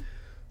report.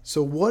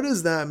 So what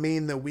does that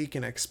mean that we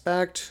can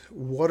expect?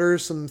 What are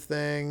some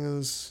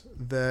things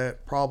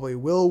that probably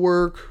will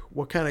work?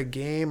 What kind of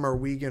game are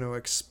we going to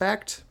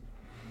expect?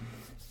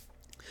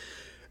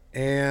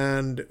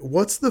 And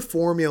what's the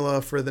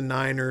formula for the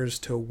Niners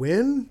to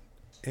win?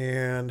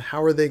 And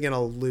how are they going to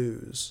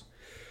lose?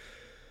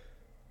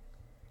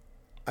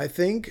 I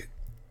think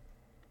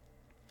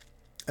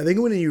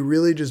when you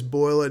really just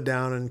boil it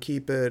down and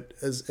keep it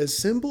as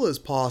simple as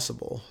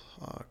possible,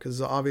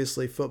 because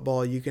obviously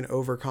football, you can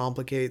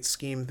overcomplicate,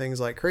 scheme things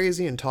like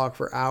crazy, and talk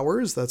for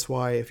hours. That's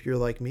why if you're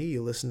like me,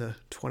 you listen to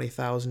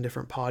 20,000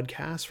 different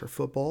podcasts for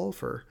football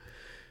for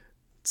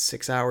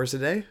 6 hours a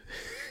day.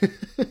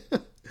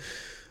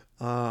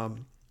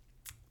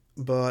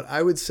 But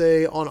I would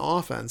say on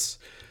offense,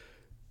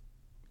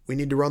 we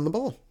need to run the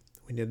ball.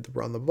 We need to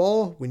run the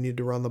ball. We need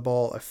to run the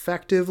ball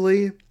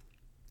effectively.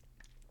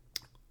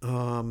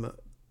 Byron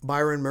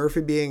Murphy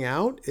being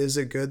out is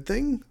a good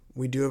thing.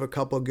 We do have a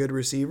couple of good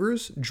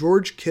receivers.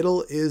 George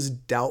Kittle is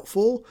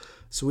doubtful,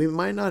 so we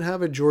might not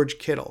have a George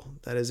Kittle.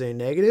 That is a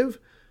negative.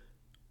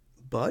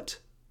 But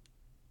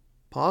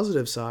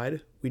positive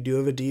side, we do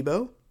have a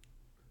Debo.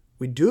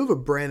 We do have a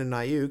Brandon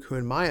Ayuk, who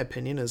in my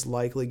opinion is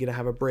likely going to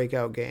have a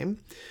breakout game.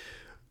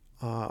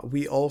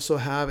 We also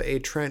have a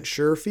Trent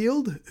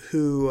Sherfield,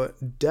 who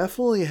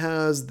definitely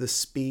has the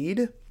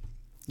speed.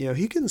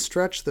 He can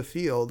stretch the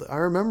field. I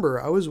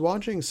remember I was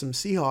watching some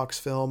Seahawks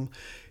film.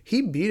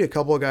 He beat a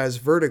couple of guys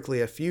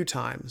vertically a few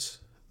times.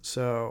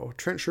 So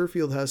Trent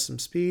Sherfield has some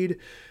speed.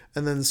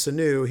 And then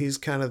Sanu, he's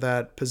kind of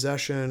that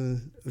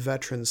possession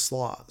veteran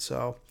slot.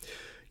 So,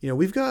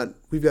 we've got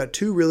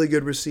 2 really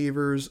good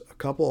receivers, a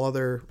couple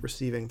other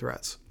receiving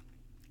threats.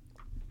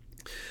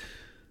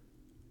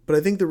 But I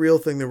think the real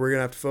thing that we're going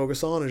to have to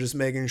focus on is just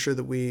making sure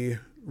that we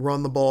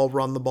run the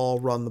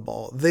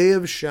ball. They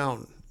have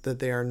shown that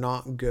they are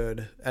not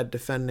good at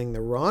defending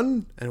the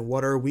run. And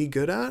what are we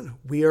good at?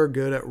 We are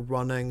good at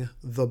running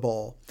the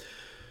ball.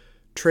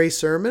 Trey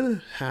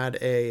Sermon had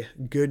a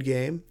good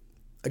game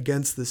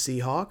against the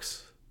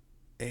Seahawks,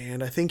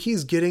 and I think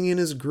he's getting in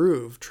his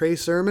groove. Trey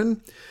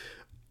Sermon,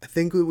 I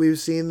think what we've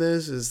seen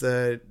this is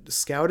that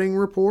scouting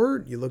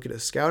report, you look at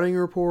his scouting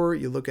report,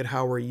 you look at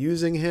how we're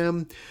using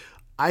him.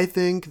 I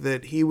think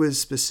that he was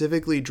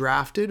specifically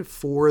drafted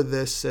for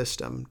this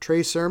system.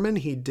 Trey Sermon,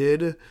 he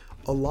did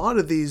a lot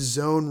of these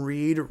zone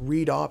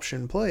read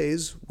option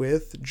plays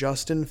with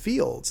Justin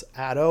Fields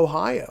at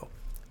Ohio.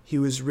 He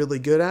was really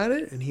good at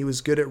it, and he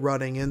was good at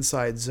running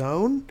inside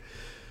zone.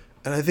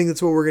 And I think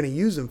that's what we're going to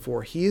use him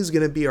for. He is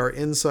going to be our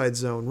inside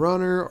zone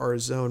runner, our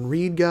zone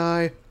read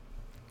guy.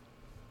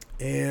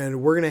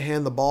 And we're going to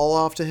hand the ball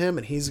off to him,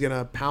 and he's going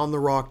to pound the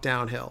rock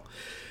downhill.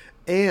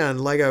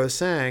 And like I was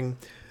saying,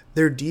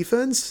 their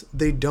defense,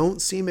 they don't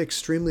seem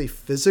extremely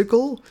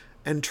physical.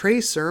 And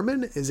Trey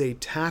Sermon is a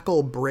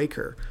tackle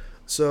breaker.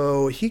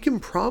 So he can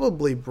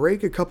probably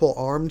break a couple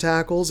arm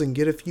tackles and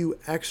get a few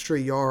extra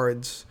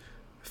yards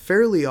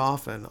fairly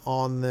often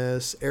on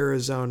this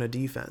Arizona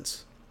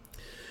defense.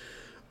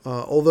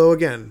 Although,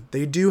 again,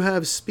 they do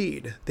have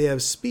speed. They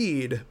have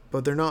speed,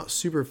 but they're not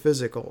super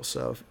physical.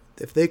 So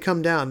if they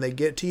come down, they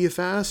get to you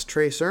fast.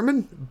 Trey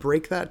Sermon,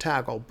 break that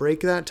tackle. Break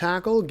that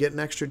tackle, get an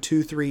extra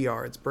 2-3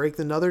 yards. Break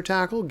another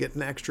tackle, get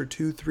an extra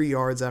 2-3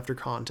 yards after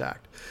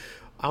contact.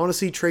 I want to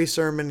see Trey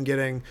Sermon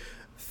getting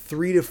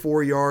 3 to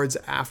 4 yards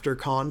after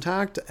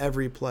contact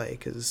every play,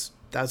 because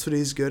That's what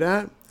he's good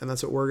at, and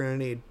that's what we're going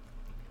to need.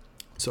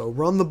 So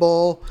run the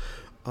ball.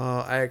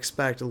 I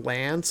expect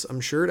Lance,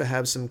 I'm sure, to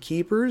have some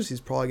keepers.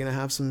 He's probably going to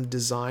have some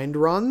designed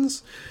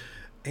runs.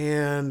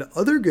 And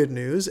other good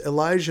news,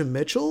 Elijah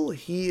Mitchell,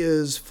 he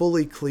is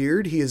fully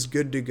cleared. He is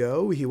good to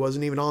go. He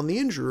wasn't even on the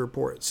injury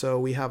report. So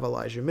we have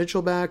Elijah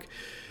Mitchell back.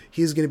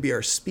 He's going to be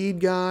our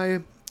speed guy.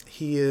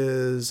 He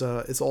is,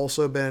 it's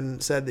also been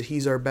said that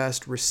he's our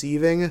best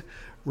receiving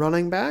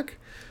running back.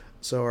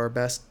 So our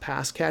best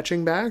pass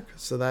catching back.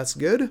 So that's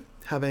good.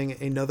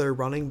 Having another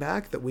running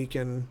back that we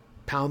can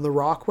pound the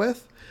rock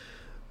with.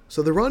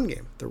 So the run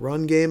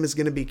game is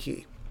going to be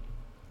key.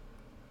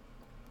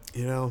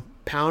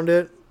 Pound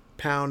it.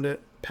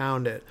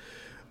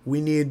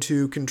 We need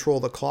to control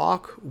the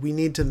clock. We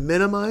need to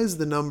minimize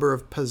the number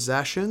of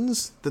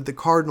possessions that the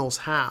Cardinals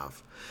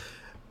have.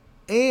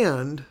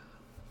 And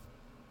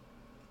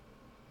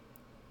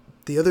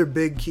the other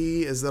big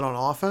key is that on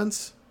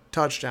offense,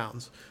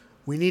 touchdowns.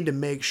 We need to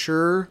make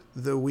sure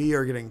that we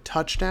are getting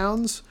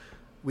touchdowns.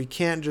 We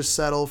can't just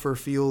settle for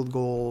field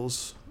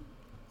goals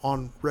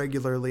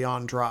regularly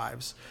on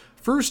drives.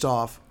 First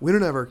off, we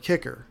don't have our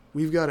kicker.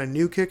 We've got a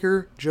new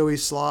kicker, Joey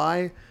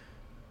Sly.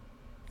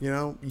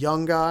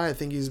 Young guy. I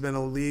think he's been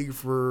in the league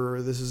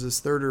this is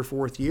his 3rd or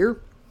 4th year.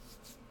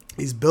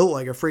 He's built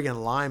like a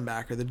freaking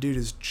linebacker. The dude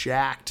is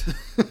jacked.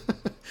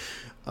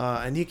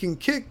 And he can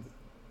kick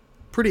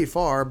pretty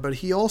far, but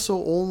he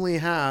also only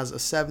has a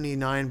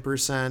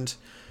 79%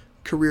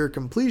 career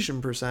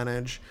completion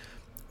percentage,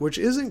 which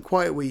isn't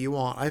quite what you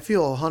want. I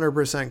feel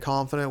 100%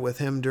 confident with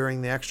him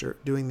doing the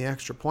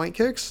extra point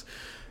kicks,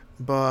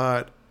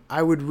 but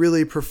I would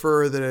really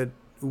prefer that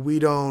we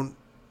don't.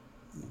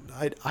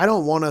 I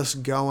don't want us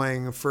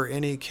going for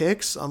any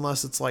kicks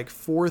unless it's like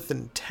 4th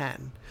and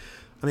 10.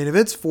 I mean, if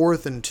it's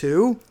 4th and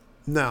 2,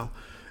 no.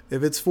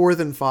 If it's 4th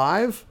and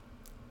 5,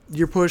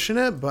 you're pushing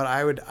it. But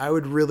I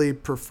would really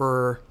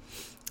prefer,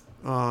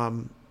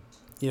 that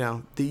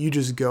you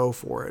just go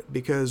for it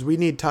because we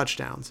need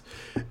touchdowns.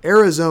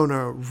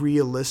 Arizona,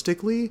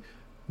 realistically,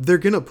 they're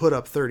gonna put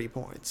up 30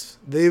 points.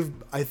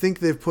 I think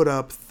they've put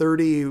up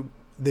 30.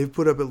 They've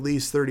put up at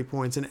least 30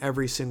 points in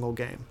every single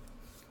game.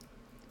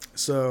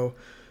 So,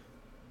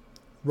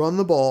 run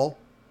the ball,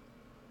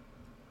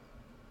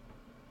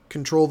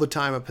 control the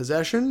time of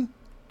possession,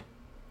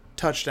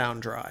 touchdown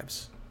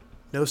drives.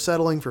 No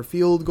settling for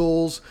field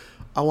goals.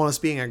 I want us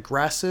being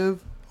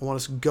aggressive. I want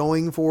us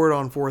going for it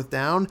on 4th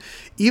down.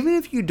 Even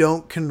if you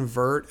don't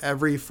convert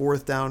every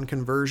 4th down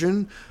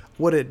conversion,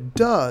 what it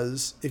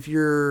does, if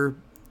you're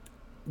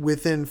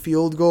within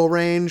field goal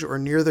range or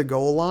near the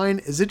goal line,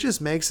 is it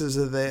just makes it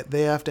so that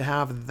they have to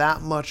have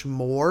that much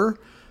more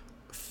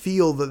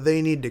field that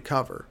they need to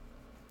cover.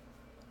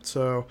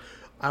 So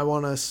I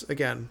want us,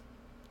 again,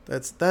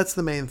 that's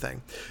the main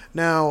thing.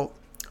 Now,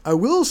 I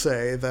will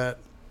say that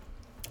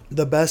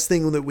the best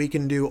thing that we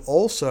can do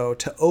also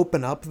to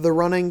open up the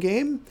running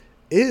game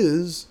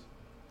is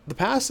the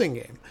passing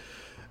game.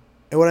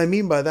 And what I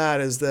mean by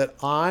that is that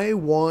I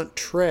want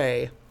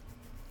Trey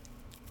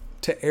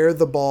to air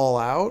the ball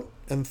out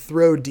and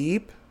throw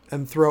deep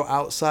and throw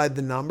outside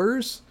the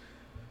numbers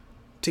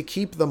to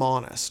keep them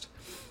honest.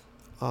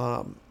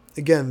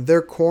 Again,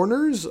 their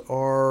corners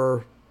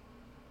are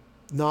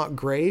not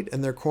great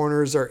and their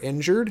corners are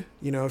injured.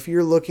 If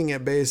you're looking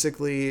at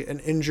basically an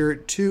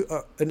injured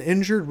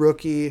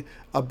rookie,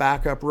 a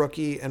backup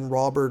rookie, and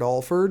Robert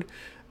Alford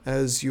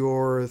as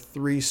your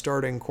 3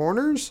 starting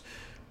corners,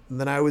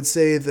 then I would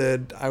say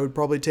that I would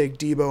probably take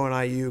Debo and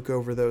Ayuk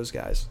over those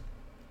guys.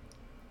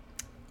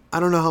 I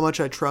don't know how much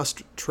I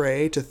trust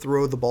Trey to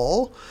throw the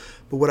ball,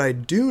 but what I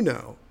do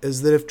know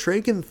is that if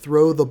Trey can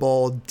throw the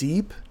ball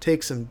deep,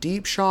 take some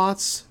deep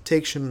shots,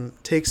 take some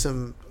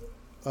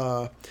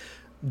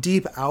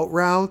deep out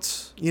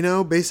routes,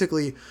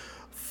 basically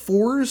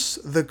force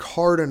the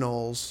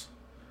Cardinals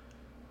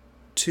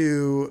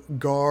to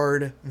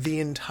guard the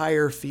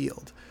entire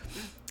field.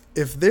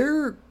 If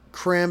they're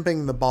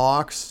cramping the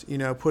box,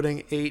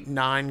 putting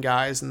 8-9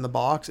 guys in the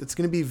box, it's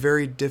going to be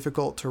very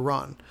difficult to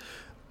run.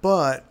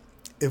 But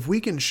if we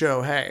can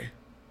show, hey,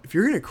 if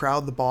you're going to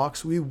crowd the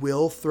box, we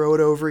will throw it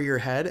over your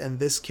head and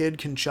this kid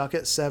can chuck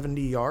it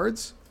 70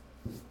 yards.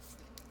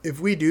 If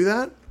we do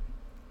that,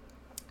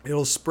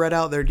 it'll spread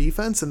out their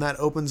defense and that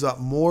opens up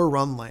more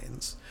run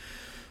lanes.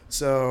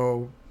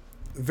 So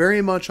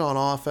very much on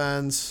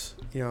offense,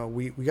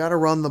 we got to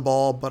run the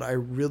ball, but I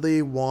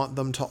really want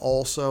them to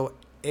also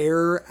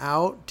air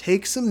out,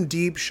 take some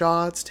deep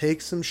shots,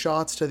 take some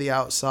shots to the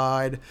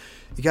outside.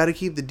 You got to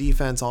keep the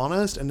defense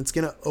honest, and it's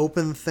going to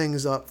open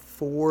things up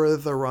for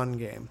the run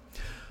game.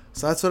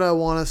 So that's what I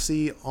want to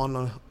see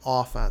on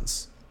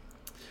offense.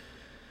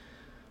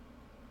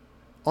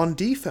 On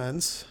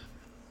defense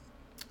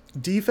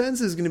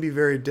is going to be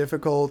very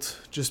difficult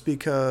just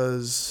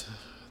because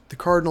the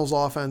Cardinals'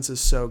 offense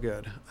is so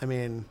good. I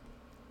mean,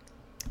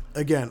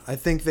 again, I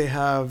think they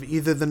have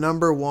either the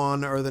number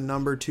 1 or the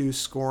number 2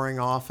 scoring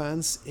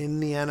offense in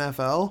the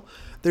NFL.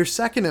 They're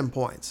second in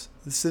points.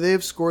 So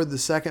they've scored the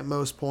second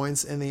most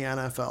points in the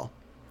NFL.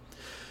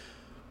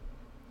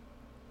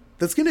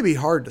 That's going to be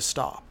hard to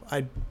stop.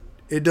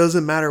 it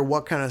doesn't matter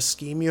what kind of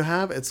scheme you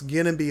have, it's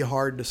going to be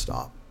hard to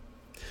stop.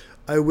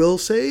 I will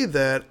say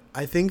that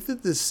I think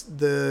that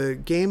the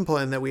game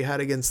plan that we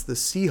had against the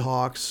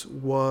Seahawks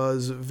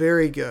was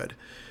very good.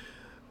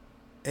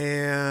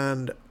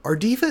 And our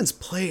defense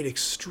played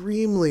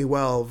extremely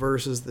well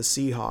versus the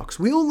Seahawks.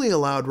 We only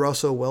allowed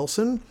Russell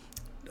Wilson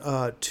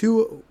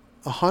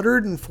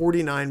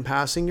 149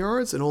 passing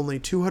yards and only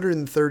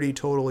 230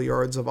 total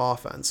yards of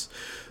offense.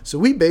 So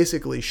we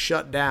basically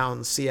shut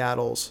down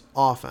Seattle's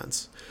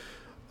offense.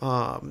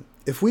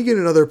 If we get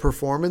another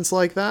performance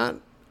like that,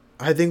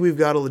 I think we've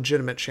got a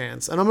legitimate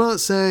chance. And I'm not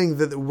saying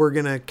that we're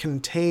going to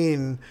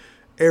contain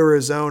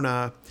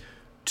Arizona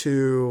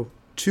to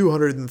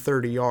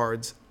 230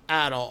 yards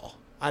at all.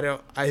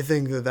 I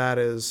think that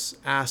is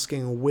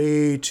asking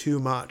way too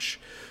much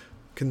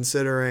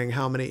considering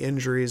how many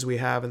injuries we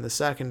have in the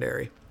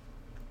secondary.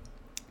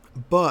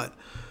 But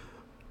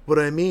what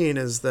I mean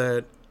is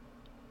that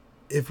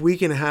if we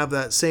can have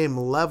that same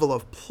level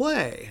of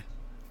play,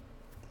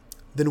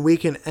 then we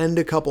can end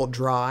a couple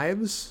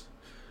drives.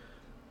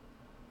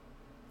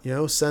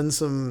 Send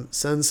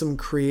some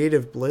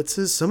creative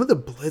blitzes. Some of the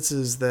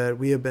blitzes that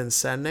we have been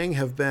sending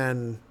have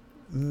been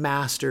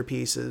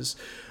masterpieces,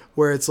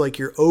 where it's like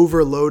you're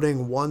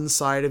overloading one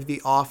side of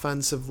the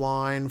offensive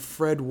line.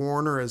 Fred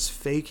Warner is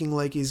faking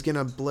like he's going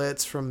to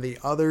blitz from the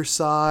other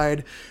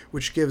side,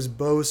 which gives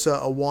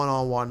Bosa a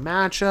one-on-one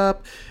matchup.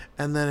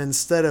 And then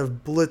instead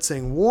of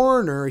blitzing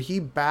Warner, he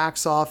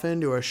backs off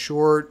into a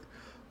short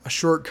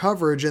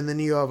coverage, and then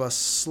you have a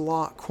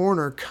slot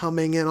corner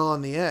coming in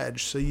on the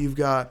edge. So you've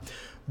got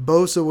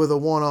Bosa with a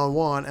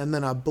one-on-one, and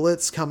then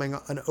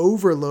an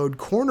overload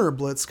corner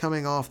blitz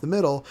coming off the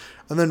middle,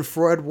 and then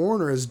Fred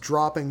Warner is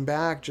dropping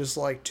back just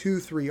like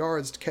 2-3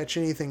 yards to catch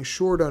anything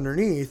short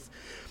underneath.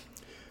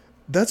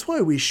 That's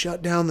why we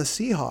shut down the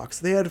Seahawks.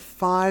 They had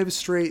 5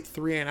 straight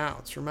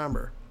 3-and-outs,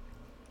 remember.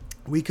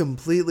 We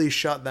completely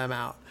shut them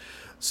out.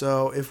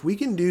 So if we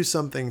can do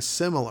something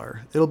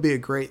similar, it'll be a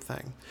great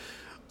thing.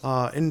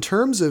 In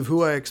terms of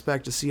who I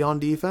expect to see on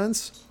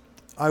defense,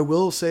 I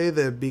will say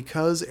that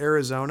because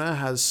Arizona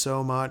has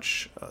so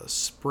much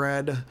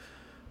spread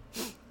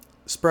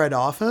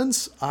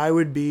offense, I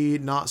would be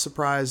not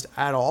surprised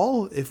at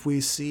all if we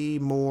see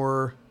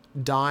more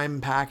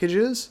dime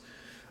packages,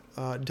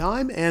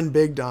 dime and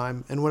big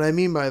dime. And what I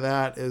mean by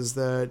that is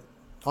that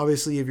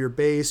obviously you have your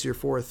base, your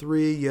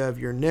 4-3, you have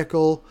your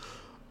nickel,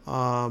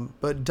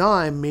 but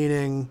dime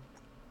meaning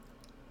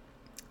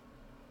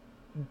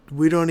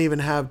we don't even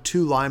have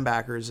 2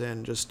 linebackers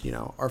in, just,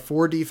 our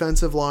 4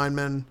 defensive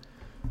linemen,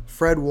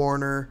 Fred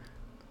Warner,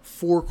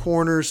 4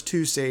 corners,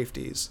 2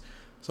 safeties.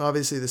 So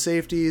obviously the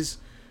safeties,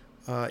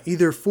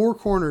 either 4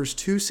 corners,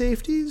 2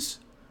 safeties,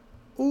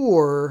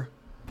 or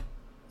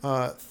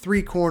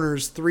 3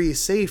 corners, 3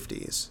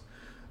 safeties.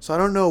 So I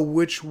don't know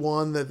which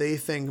one that they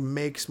think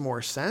makes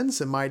more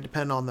sense. It might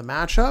depend on the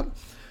matchup.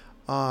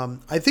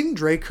 I think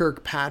Drake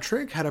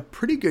Kirkpatrick had a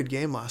pretty good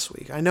game last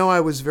week. I know I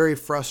was very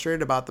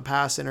frustrated about the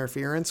pass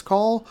interference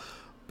call,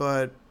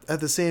 but at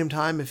the same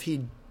time, if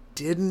he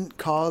didn't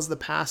cause the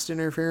pass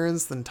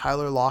interference, then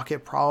Tyler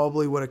Lockett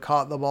probably would have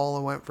caught the ball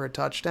and went for a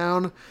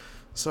touchdown.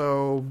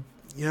 So,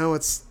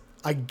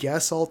 I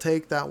guess I'll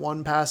take that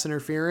one pass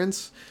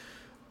interference.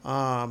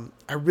 I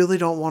really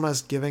don't want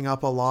us giving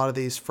up a lot of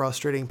these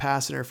frustrating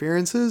pass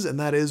interferences, and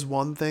that is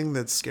one thing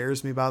that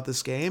scares me about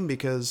this game,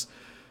 because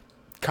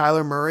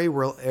Kyler Murray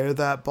will air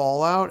that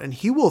ball out, and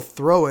he will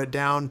throw it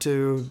down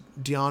to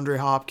DeAndre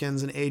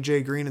Hopkins and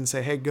AJ Green and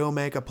say, hey, go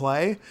make a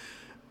play.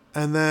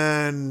 And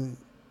then,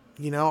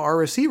 our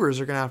receivers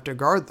are going to have to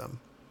guard them.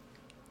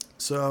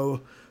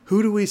 So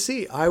who do we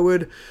see?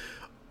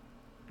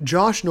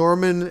 Josh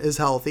Norman is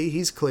healthy.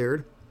 He's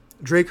cleared.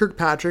 Drake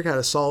Kirkpatrick had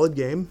a solid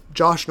game.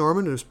 Josh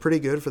Norman was pretty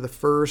good for the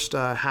first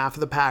half of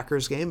the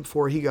Packers game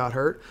before he got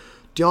hurt.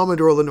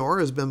 Deommodore Lenoir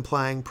has been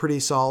playing pretty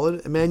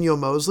solid. Emmanuel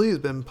Mosley has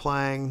been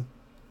playing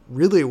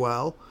really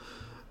well.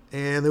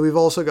 And then we've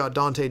also got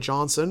Dante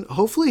Johnson.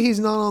 Hopefully he's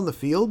not on the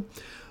field.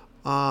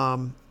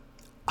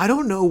 I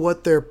don't know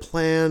what their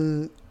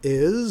plan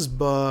is,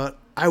 but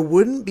I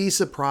wouldn't be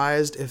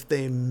surprised if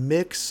they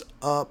mix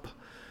up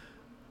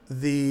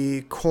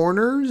the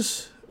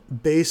corners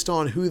based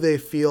on who they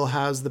feel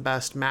has the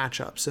best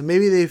matchup. So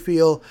maybe they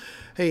feel,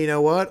 hey, you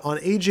know what? On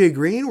AJ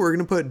Green, we're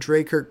going to put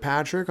Drake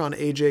Kirkpatrick on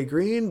AJ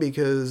Green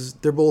because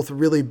they're both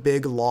really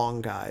big,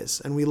 long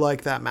guys, and we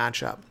like that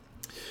matchup.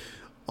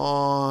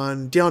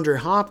 On DeAndre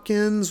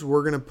Hopkins,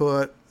 we're going to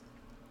put,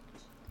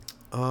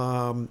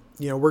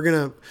 we're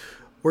going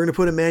to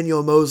put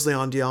Emmanuel Mosley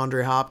on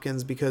DeAndre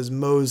Hopkins because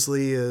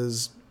Mosley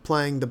is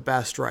playing the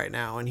best right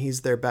now and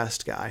he's their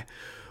best guy.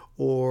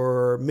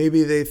 Or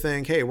maybe they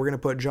think, hey, we're going to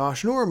put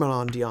Josh Norman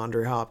on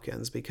DeAndre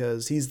Hopkins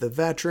because he's the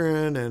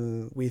veteran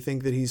and we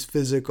think that he's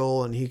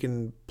physical and he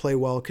can play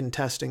well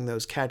contesting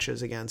those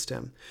catches against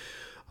him.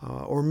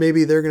 Or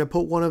maybe they're going to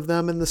put one of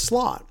them in the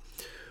slot.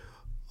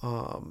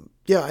 I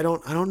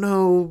don't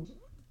know.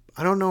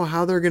 I don't know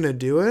how they're going to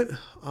do it,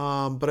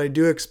 but I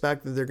do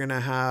expect that they're going to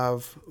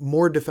have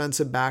more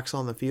defensive backs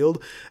on the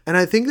field. And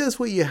I think that's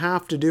what you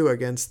have to do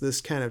against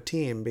this kind of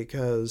team,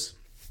 because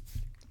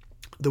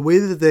the way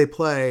that they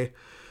play,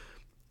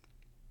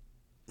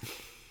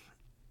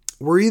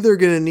 we're either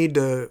going to need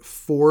to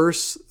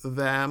force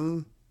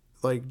them,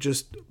 like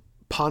just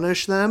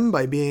punish them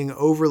by being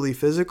overly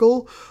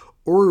physical,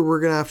 or we're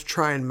going to have to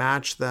try and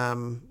match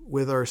them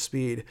with our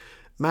speed.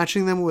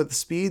 Matching them with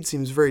speed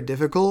seems very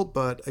difficult,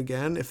 but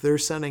again, if they're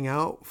sending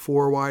out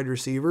 4 wide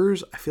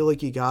receivers, I feel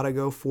like you got to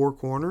go 4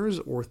 corners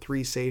or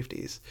 3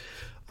 safeties.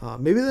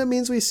 Maybe that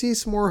means we see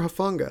some more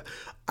Hufanga.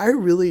 I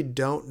really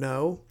don't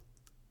know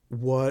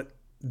what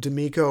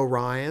DeMeco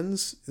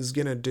Ryans is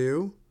going to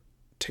do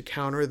to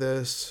counter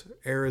this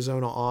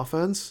Arizona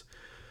offense.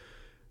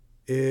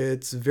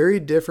 It's very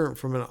different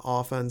from an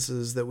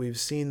offenses that we've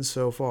seen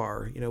so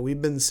far.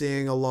 We've been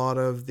seeing a lot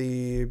of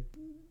the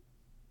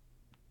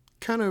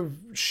kind of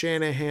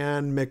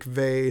Shanahan,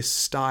 McVay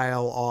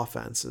style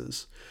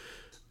offenses.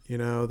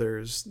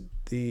 There's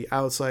the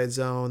outside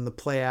zone, the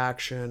play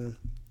action,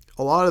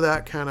 a lot of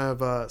that kind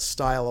of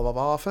style of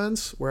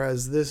offense.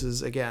 Whereas this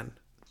is, again,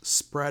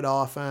 spread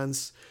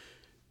offense.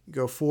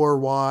 Go 4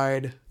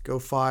 wide, go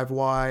 5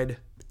 wide,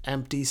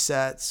 empty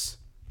sets.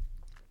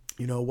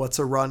 What's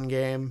a run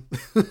game?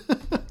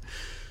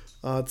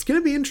 It's going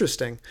to be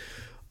interesting.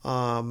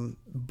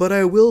 But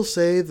I will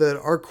say that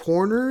our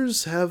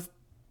corners have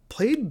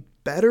played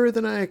better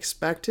than I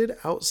expected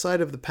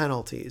outside of the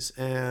penalties.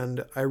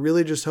 And I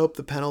really just hope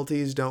the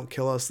penalties don't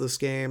kill us this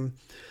game.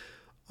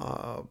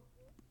 So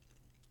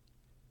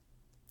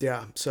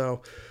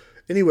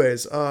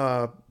anyways,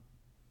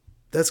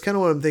 that's kind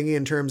of what I'm thinking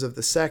in terms of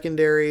the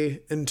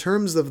secondary. In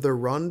terms of the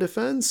run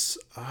defense,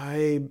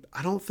 I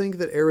don't think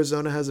that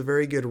Arizona has a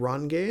very good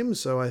run game,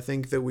 so I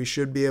think that we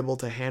should be able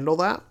to handle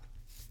that.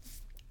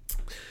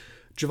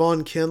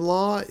 Javon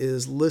Kinlaw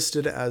is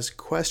listed as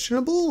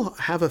questionable.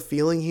 I have a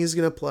feeling he's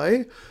going to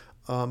play.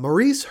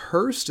 Maurice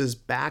Hurst is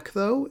back,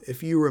 though,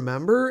 if you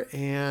remember,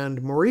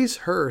 and Maurice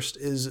Hurst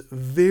is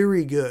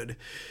very good.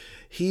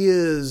 He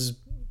is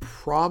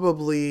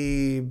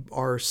probably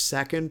our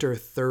second or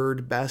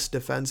third best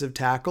defensive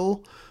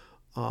tackle.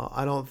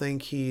 I don't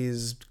think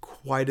he's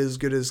quite as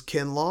good as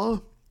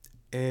Kinlaw,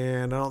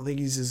 and I don't think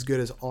he's as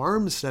good as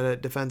Armstead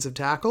at defensive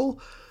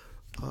tackle,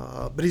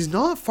 but he's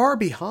not far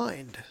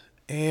behind,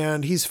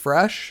 and he's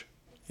fresh.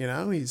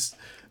 He's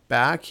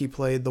back. He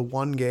played the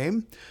 1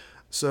 game.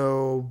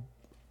 So,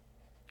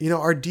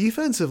 our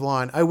defensive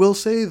line, I will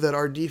say that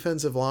our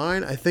defensive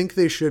line, I think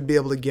they should be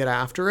able to get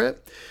after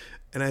it.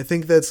 And I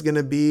think that's going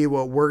to be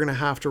what we're going to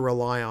have to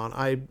rely on.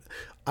 I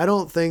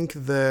don't think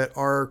that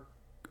our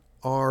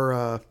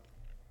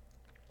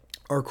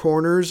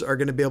corners are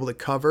going to be able to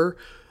cover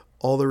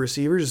all the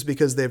receivers just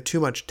because they have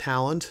too much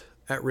talent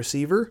at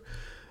receiver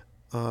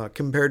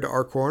compared to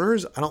our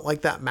corners. I don't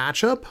like that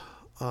matchup.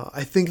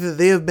 I think that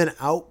they have been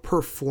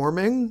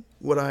outperforming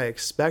what I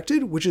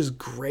expected, which is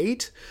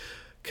great,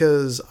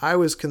 because I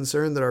was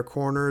concerned that our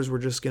corners were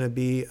just going to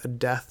be a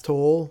death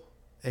toll.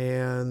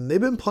 And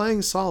they've been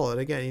playing solid.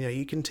 Again,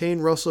 you contain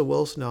Russell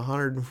Wilson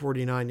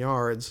 149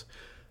 yards.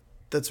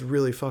 That's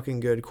really fucking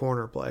good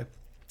corner play.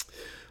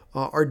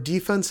 Our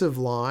defensive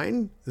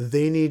line,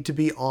 they need to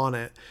be on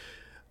it.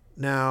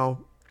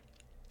 Now,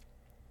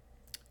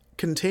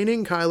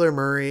 containing Kyler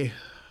Murray,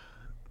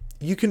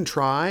 you can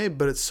try,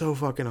 but it's so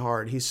fucking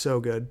hard. He's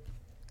so good.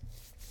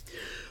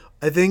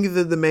 I think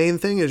that the main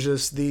thing is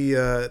just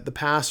the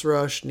pass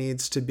rush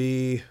needs to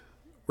be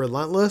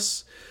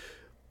relentless.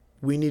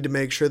 We need to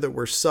make sure that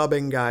we're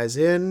subbing guys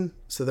in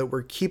so that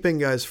we're keeping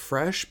guys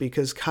fresh,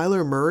 because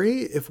Kyler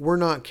Murray, if we're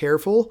not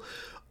careful,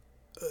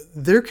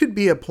 there could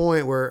be a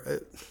point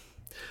where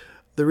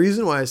the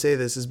reason why I say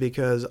this is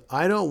because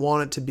I don't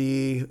want it to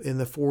be in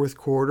the 4th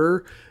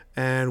quarter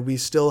and we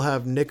still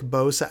have Nick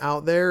Bosa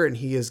out there and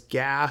he is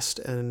gassed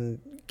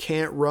and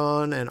can't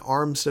run, and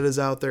Armstead is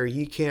out there.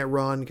 He can't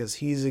run because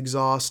he's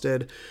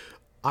exhausted.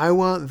 I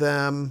want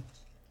them.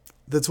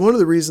 That's one of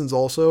the reasons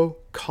also,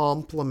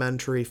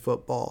 complementary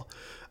football.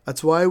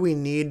 That's why we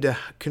need to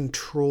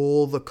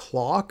control the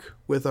clock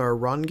with our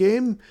run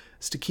game,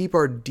 is to keep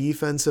our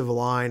defensive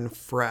line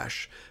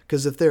fresh.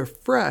 Because if they're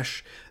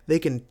fresh, they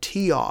can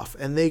tee off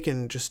and they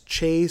can just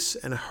chase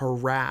and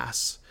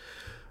harass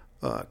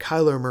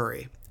Kyler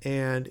Murray.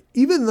 And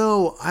even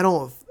though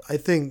I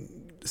think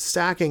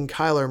stacking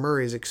Kyler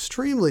Murray is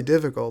extremely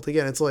difficult.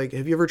 Again, it's like,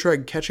 have you ever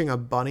tried catching a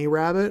bunny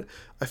rabbit?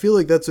 I feel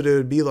like that's what it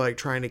would be like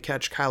trying to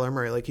catch Kyler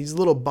Murray. Like, he's a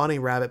little bunny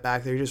rabbit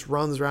back there. He just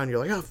runs around. You're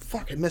like, oh,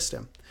 fuck, I missed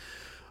him.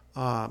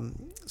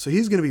 So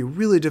he's going to be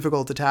really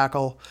difficult to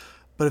tackle.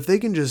 But if they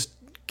can just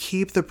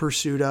keep the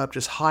pursuit up,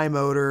 just high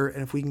motor,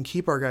 and if we can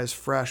keep our guys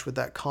fresh with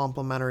that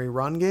complementary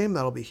run game,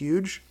 that'll be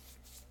huge.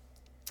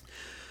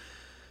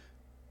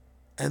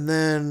 And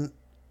then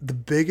the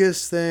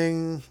biggest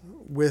thing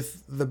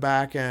with the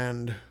back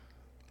end,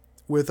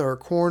 with our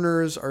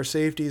corners, our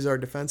safeties, our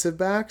defensive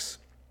backs,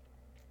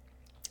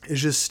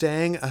 is just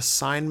staying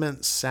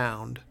assignment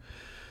sound.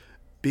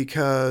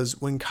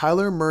 Because when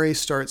Kyler Murray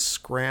starts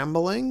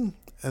scrambling,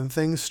 and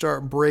things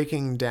start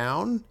breaking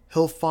down,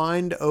 he'll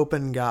find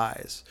open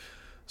guys.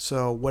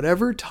 So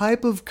whatever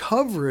type of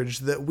coverage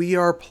that we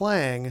are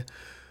playing,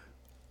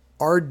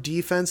 our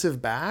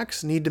defensive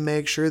backs need to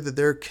make sure that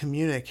their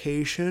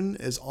communication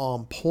is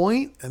on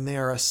point and they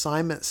are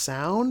assignment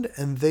sound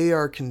and they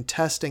are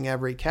contesting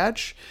every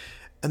catch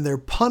and they're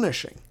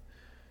punishing.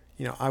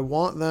 I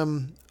want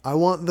them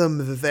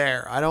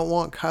there. I don't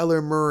want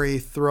Kyler Murray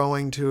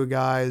throwing to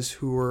guys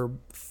who are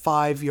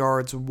 5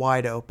 yards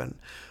wide open.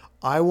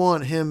 I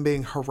want him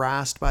being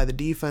harassed by the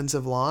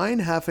defensive line,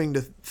 having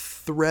to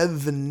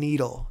thread the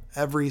needle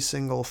every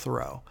single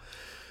throw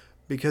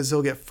because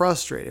he'll get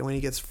frustrated. When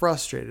he gets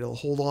frustrated, he'll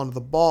hold on to the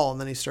ball and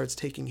then he starts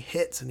taking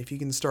hits. And if you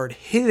can start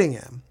hitting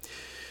him,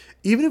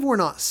 even if we're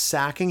not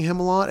sacking him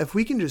a lot, if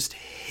we can just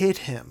hit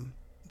him,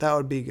 that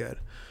would be good.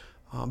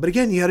 But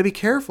again, you got to be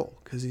careful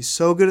because he's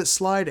so good at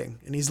sliding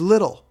and he's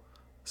little.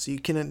 So you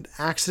can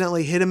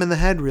accidentally hit him in the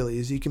head really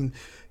easy.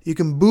 You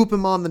can boop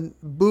him on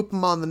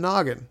the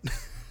noggin.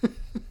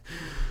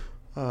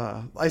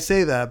 I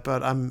say that,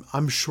 but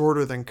I'm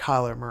shorter than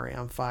Kyler Murray.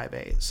 I'm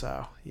 5'8",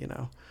 so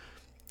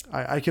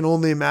I can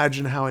only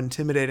imagine how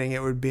intimidating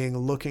it would be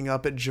looking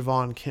up at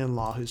Javon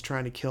Kinlaw, who's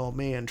trying to kill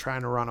me and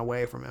trying to run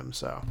away from him.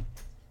 So,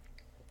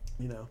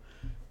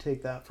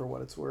 take that for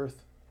what it's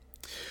worth.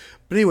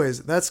 But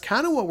anyways, that's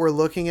kind of what we're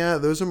looking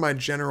at. Those are my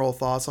general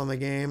thoughts on the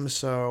game.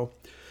 So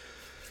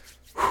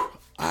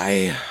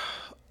I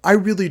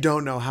really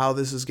don't know how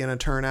this is going to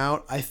turn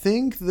out. I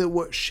think that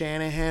what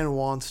Shanahan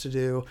wants to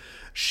do,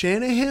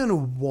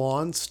 Shanahan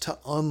wants to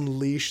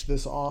unleash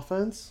this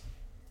offense.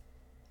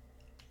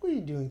 What are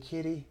you doing,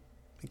 kitty?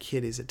 The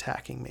kitty's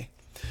attacking me.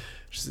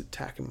 She's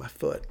attacking my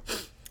foot.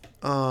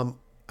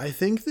 I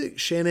think that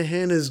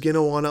Shanahan is going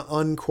to want to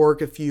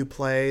uncork a few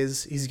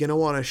plays. He's going to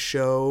want to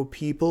show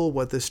people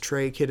what this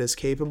Trey kid is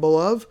capable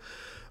of.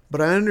 But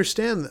I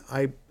understand,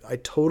 I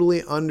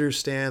totally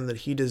understand that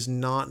he does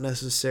not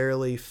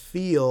necessarily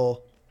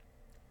feel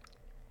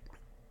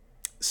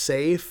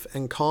safe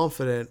and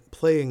confident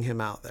playing him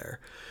out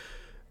there.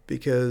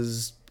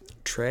 Because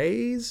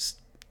Trey's,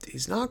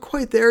 he's not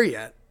quite there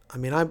yet. I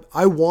mean,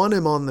 I want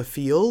him on the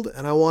field,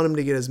 and I want him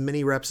to get as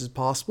many reps as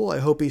possible. I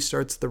hope he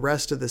starts the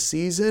rest of the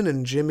season,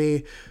 and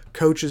Jimmy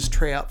coaches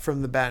Trey up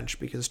from the bench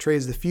because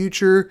Trey's the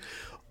future.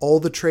 All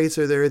the traits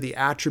are there. The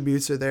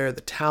attributes are there.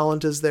 The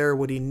talent is there.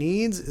 What he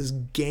needs is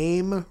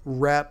game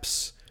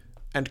reps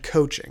and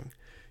coaching.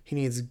 He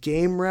needs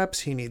game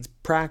reps. He needs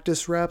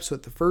practice reps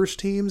with the first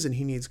teams, and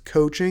he needs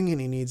coaching, and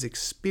he needs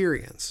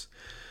experience.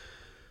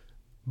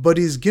 But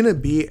he's going to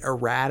be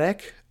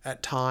erratic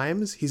at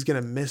times. He's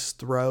going to miss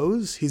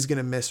throws. He's going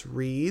to miss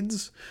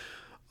reads.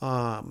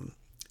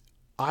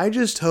 I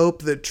just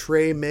hope that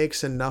Trey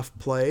makes enough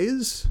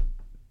plays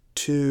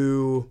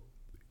to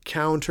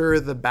counter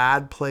the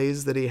bad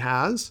plays that he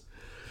has.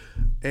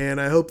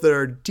 And I hope that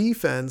our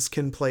defense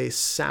can play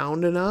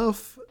sound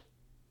enough.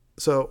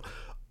 So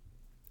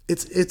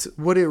it's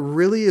what it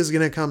really is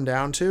going to come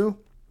down to.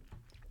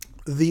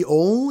 The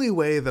only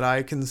way that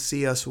I can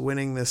see us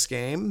winning this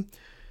game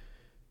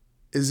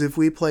is if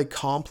we play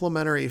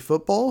complementary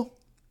football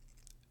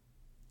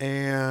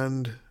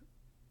and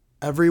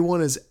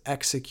everyone is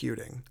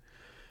executing.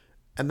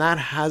 And that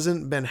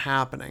hasn't been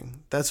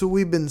happening. That's what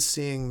we've been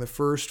seeing the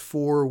first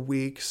 4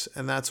 weeks,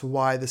 and that's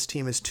why this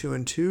team is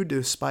 2-2,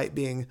 despite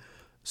being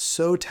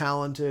so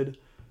talented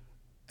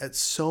at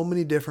so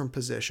many different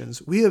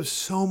positions. We have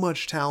so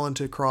much talent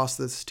across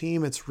this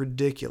team, it's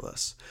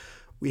ridiculous.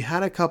 We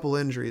had a couple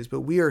injuries,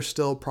 but we are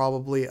still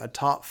probably a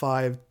top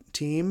 5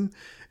 team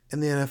in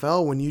the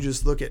NFL when you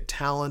just look at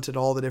talent at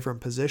all the different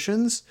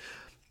positions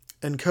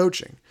and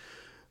coaching.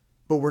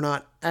 But we're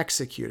not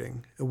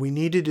executing. What we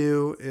need to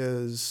do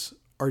is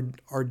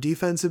our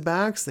defensive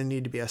backs, they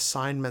need to be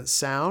assignment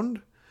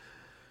sound.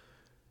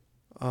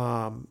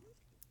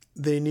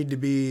 They need to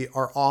be,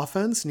 our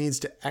offense needs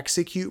to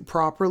execute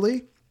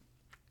properly.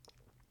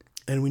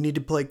 And we need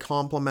to play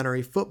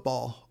complementary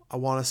football. I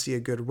want to see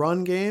a good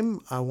run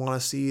game. I want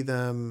to see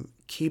them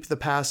keep the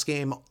pass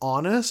game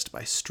honest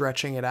by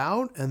stretching it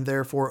out and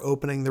therefore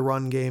opening the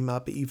run game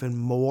up even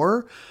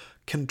more,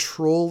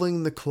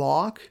 controlling the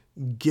clock,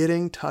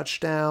 getting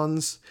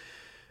touchdowns,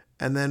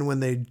 and then when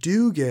they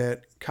do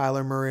get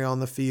Kyler Murray on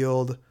the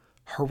field,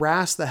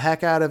 harass the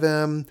heck out of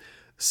him.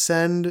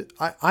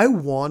 I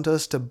want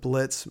us to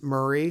blitz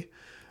Murray.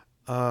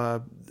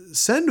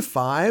 Send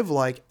 5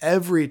 like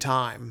every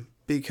time,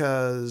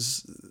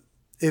 because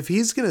if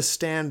he's going to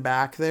stand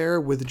back there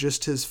with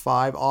just his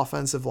 5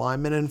 offensive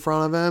linemen in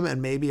front of him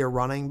and maybe a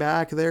running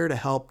back there to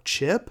help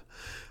chip,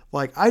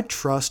 like I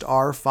trust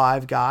our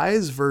 5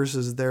 guys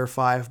versus their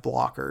 5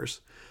 blockers.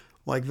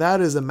 Like that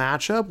is a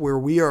matchup where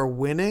we are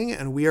winning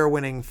and we are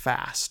winning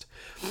fast.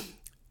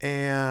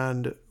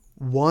 And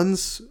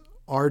once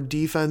our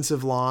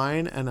defensive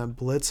line and a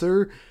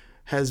blitzer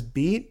has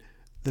beat,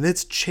 then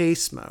it's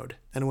chase mode.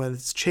 And when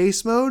it's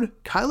chase mode,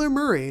 Kyler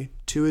Murray,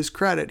 to his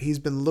credit, he's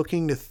been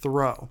looking to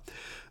throw.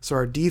 So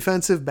our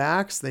defensive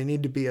backs, they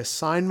need to be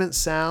assignment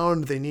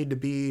sound. They need to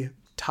be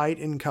tight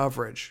in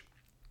coverage.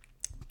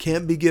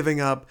 Can't be giving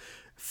up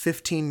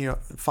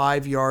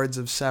 5 yards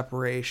of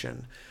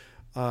separation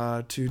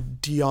to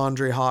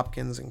DeAndre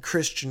Hopkins and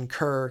Christian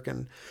Kirk,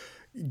 and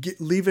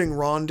leaving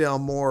Rondale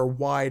Moore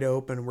wide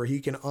open where he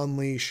can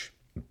unleash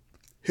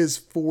his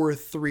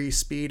 4.3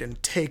 speed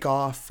and take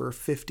off for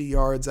 50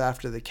 yards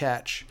after the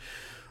catch.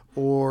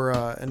 Or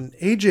an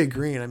AJ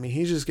Green. I mean,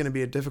 he's just going to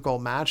be a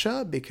difficult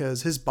matchup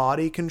because his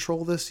body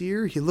control this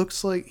year, he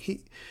looks like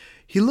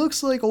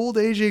old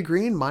AJ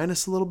Green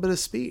minus a little bit of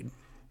speed.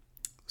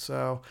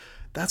 So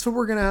that's what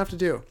we're going to have to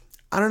do.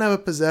 I don't have a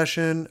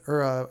possession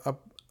or a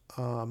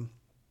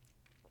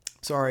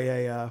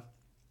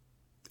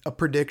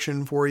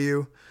prediction for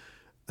you.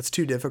 That's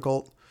too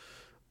difficult.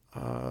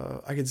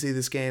 I could see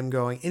this game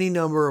going any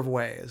number of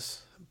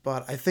ways,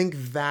 but I think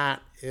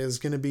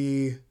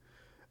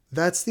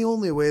that's the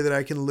only way that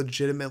I can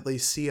legitimately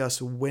see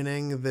us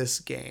winning this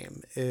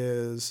game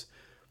is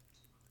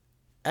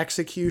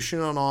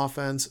execution on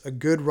offense, a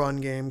good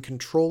run game,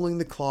 controlling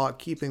the clock,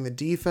 keeping the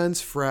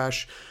defense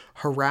fresh,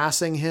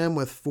 harassing him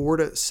with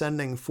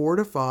sending 4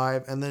 to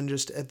 5, and then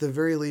just at the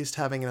very least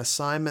having an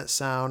assignment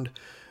sound,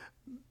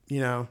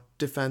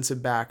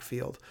 defensive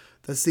backfield.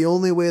 That's the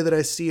only way that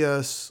I see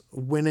us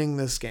winning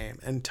this game,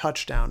 and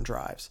touchdown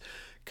drives.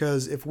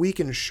 Because if we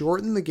can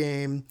shorten the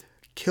game,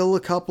 kill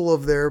a couple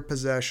of their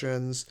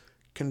possessions,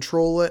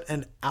 control it,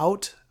 and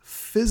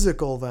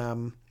out-physical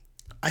them,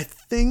 I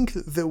think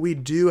that we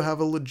do have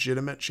a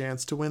legitimate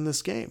chance to win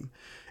this game.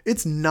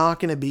 It's not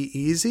going to be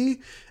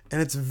easy,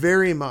 and it's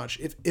very much,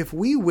 if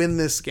we win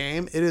this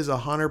game, it is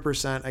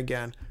 100%,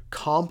 again,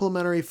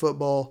 complimentary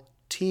football,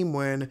 team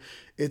win.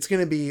 It's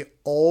going to be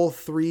all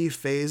 3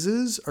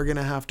 phases are going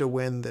to have to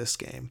win this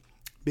game,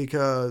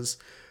 because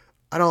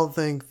I don't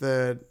think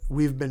that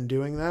we've been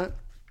doing that.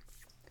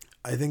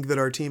 I think that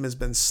our team has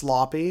been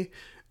sloppy,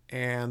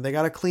 and they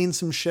got to clean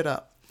some shit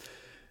up.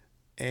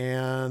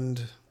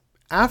 And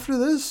after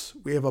this,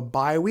 we have a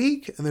bye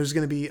week, and there's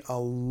going to be a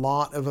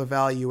lot of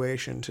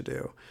evaluation to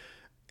do.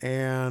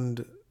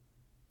 And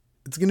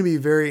it's going to be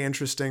very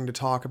interesting to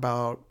talk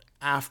about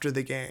after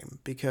the game,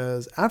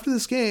 because after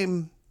this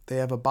game, they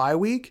have a bye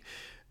week,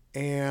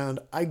 and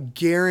I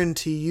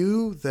guarantee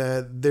you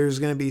that there's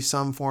going to be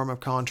some form of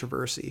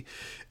controversy.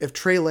 If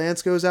Trey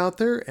Lance goes out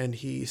there and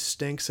he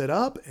stinks it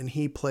up and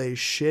he plays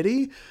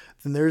shitty,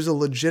 then there's a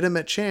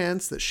legitimate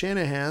chance that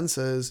Shanahan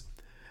says,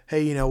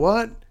 hey, you know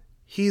what?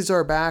 He's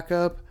our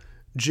backup.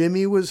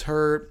 Jimmy was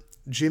hurt.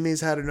 Jimmy's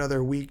had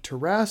another week to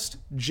rest.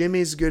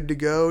 Jimmy's good to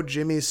go.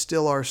 Jimmy's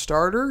still our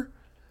starter.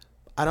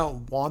 I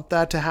don't want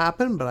that to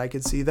happen, but I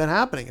could see that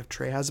happening if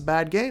Trey has a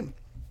bad game.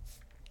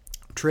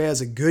 If Trey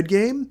has a good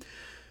game,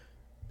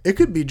 it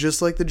could be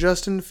just like the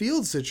Justin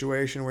Fields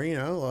situation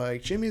where,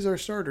 Jimmy's our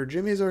starter,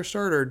 Jimmy's our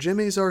starter,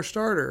 Jimmy's our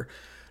starter.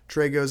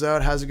 Trey goes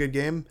out, has a good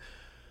game.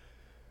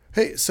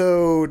 Hey,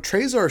 so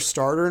Trey's our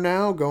starter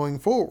now going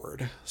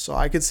forward. So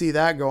I could see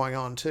that going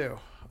on too.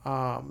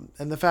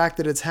 And the fact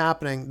that it's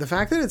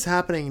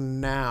happening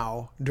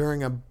now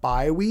during a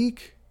bye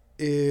week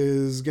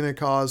is going to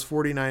cause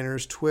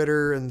 49ers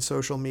Twitter and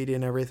social media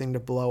and everything to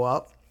blow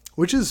up,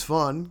 which is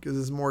fun because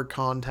it's more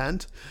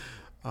content.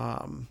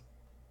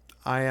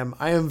 I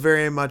am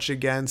very much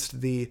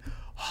against the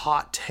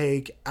hot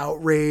take,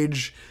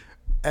 outrage,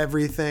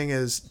 everything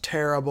is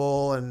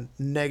terrible and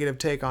negative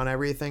take on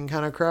everything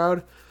kind of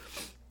crowd.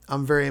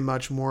 I'm very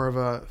much more of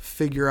a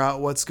figure out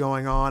what's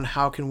going on,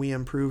 how can we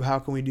improve, how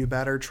can we do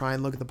better, try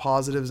and look at the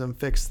positives and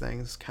fix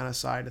things kind of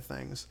side of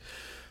things.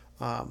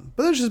 But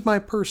that's just my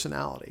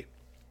personality.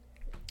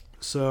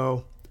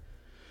 So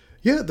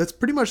yeah, that's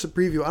pretty much the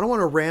preview. I don't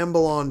want to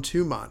ramble on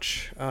too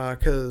much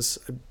because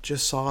I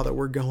just saw that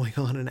we're going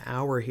on an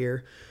hour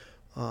here.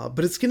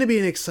 But it's going to be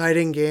an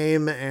exciting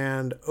game,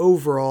 and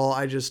overall,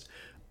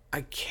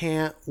 I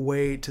can't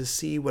wait to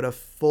see what a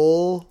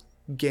full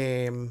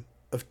game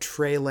of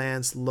Trey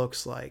Lance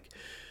looks like.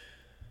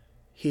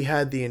 He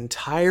had the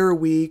entire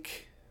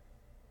week.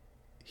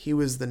 He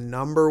was the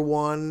number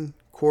 1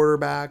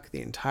 quarterback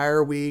the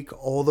entire week,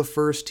 all the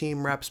first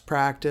team reps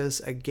practice,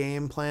 a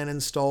game plan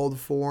installed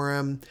for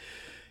him.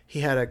 He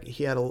had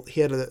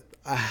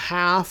a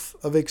half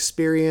of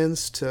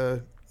experience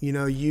to,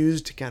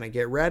 use to kind of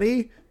get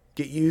ready,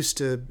 get used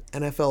to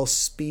NFL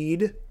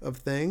speed of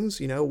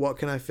things. What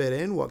can I fit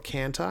in? What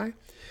can't I?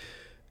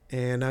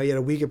 And now he had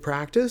a week of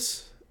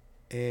practice,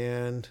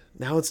 and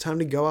now it's time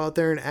to go out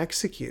there and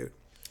execute.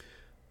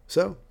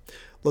 So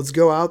let's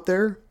go out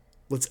there.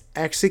 Let's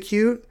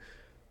execute.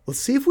 Let's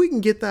see if we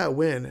can get that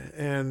win.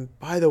 And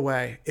by the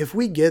way, if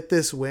we get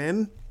this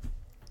win,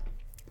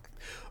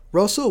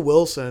 Russell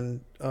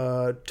Wilson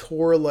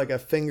tore like a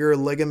finger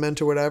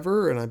ligament or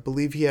whatever, and I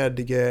believe he had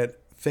to get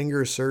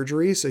finger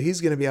surgery, so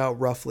he's going to be out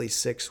roughly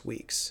 6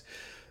 weeks.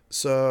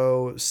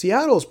 So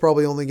Seattle's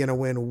probably only going to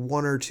win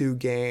 1 or 2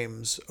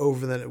 games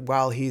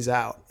while he's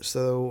out.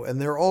 So, and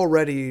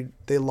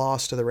they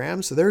lost to the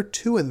Rams, so they're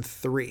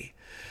 2-3.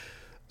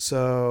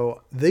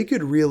 So they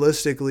could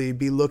realistically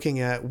be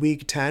looking at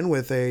week 10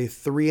 with a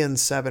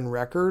 3-7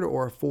 record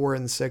or a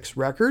 4-6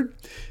 record.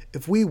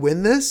 If we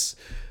win this,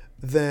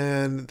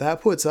 then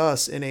that puts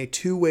us in a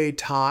 2-way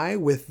tie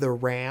with the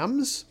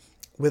Rams,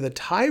 with a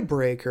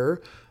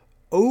tiebreaker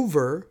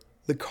over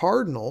the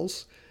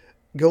Cardinals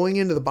going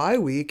into the bye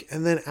week.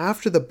 And then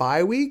after the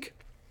bye week,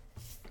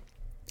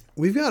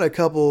 we've got a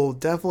couple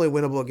definitely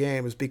winnable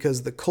games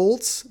because the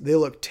Colts, they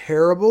look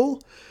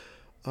terrible.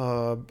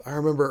 I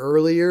remember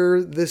earlier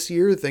this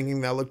year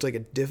thinking that looked like a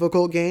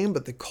difficult game,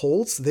 but the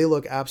Colts, they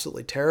look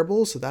absolutely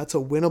terrible. So that's a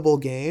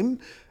winnable game,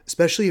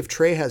 especially if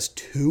Trey has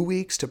 2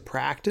 weeks to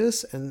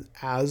practice and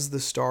as the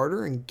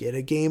starter and get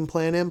a game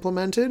plan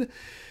implemented.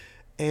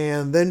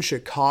 And then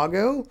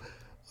Chicago,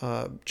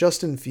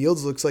 Justin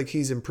Fields looks like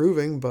he's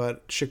improving,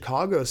 but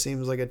Chicago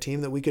seems like a team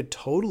that we could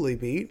totally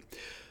beat.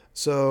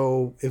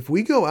 So if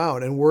we go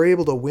out and we're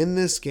able to win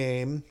this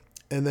game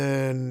and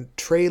then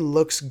Trey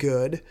looks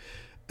good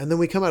and then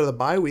we come out of the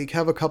bye week,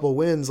 have a couple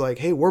wins, like,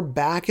 hey, we're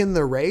back in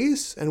the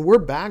race and we're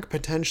back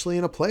potentially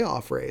in a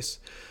playoff race.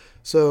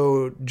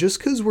 So just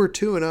because we're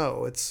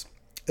 2-0,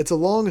 it's a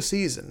long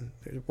season.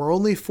 We're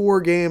only 4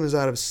 games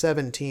out of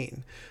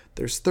 17.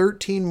 There's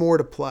 13 more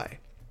to play.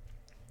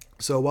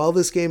 So while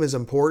this game is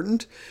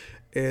important,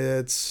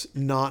 it's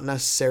not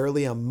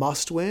necessarily a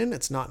must-win.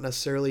 It's not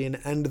necessarily an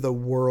end of the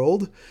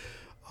world.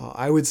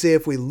 I would say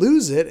if we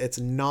lose it, it's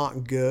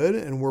not good,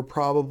 and we're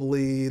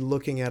probably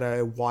looking at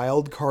a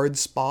wild card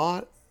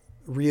spot,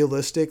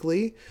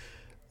 realistically.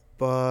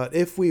 But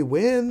if we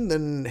win,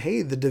 then,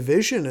 hey, the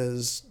division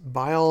is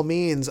by all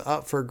means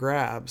up for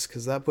grabs,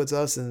 because that puts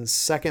us in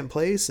second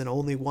place and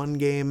only 1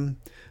 game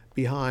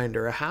behind,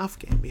 or a half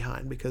game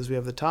behind, because we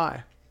have the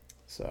tie.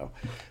 So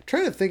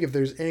trying to think if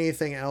there's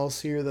anything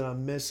else here that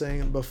I'm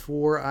missing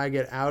before I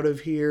get out of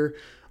here.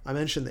 I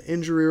mentioned the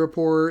injury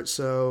report.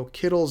 So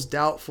Kittle's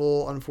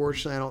doubtful.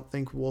 Unfortunately, I don't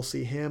think we'll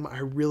see him. I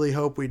really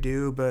hope we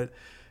do, but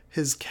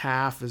his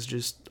calf is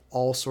just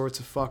all sorts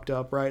of fucked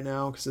up right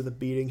now because of the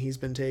beating he's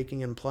been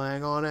taking and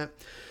playing on it.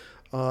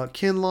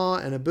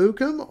 Kinlaw and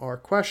Ibukum are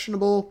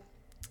questionable.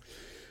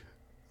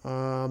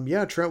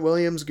 Trent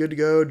Williams, good to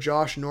go.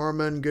 Josh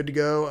Norman, good to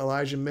go.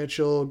 Elijah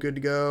Mitchell, good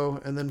to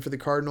go. And then for the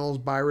Cardinals,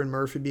 Byron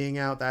Murphy being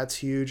out, that's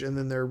huge. And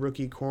then their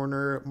rookie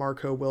corner,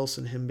 Marco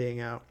Wilson, him being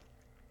out.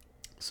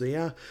 So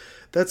yeah,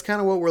 that's kind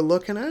of what we're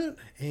looking at.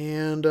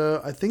 And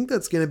I think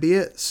that's going to be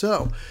it.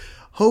 So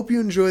hope you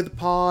enjoyed the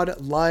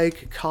pod.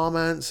 Like,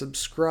 comment,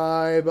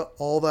 subscribe,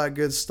 all that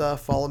good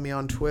stuff. Follow me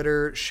on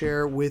Twitter,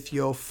 share with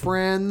your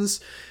friends.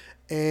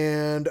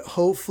 And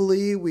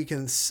hopefully we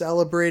can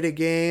celebrate a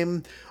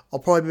game. I'll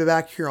probably be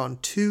back here on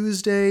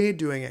Tuesday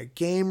doing a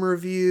game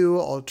review.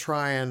 I'll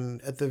try and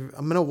I'm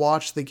going to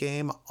watch the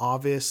game.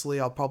 Obviously,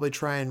 I'll probably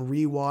try and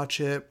rewatch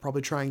it.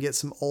 Probably try and get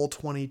some all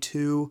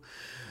 22,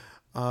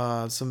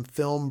 some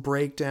film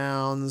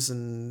breakdowns.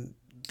 And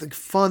the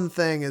fun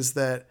thing is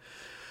that,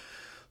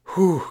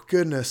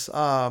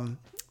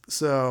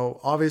 so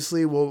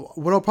obviously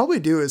what I'll probably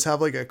do is have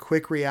like a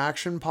quick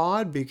reaction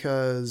pod,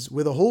 because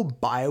with a whole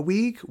bye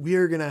week, we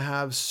are going to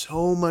have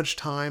so much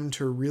time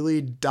to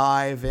really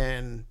dive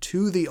in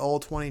to the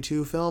all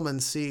 22 film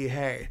and see,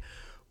 hey,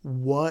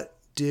 what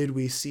did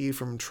we see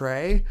from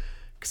Trey?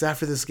 Because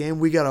after this game,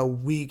 we got a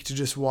week to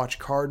just watch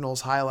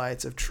Cardinals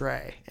highlights of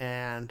Trey,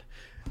 and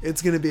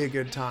it's going to be a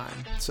good time.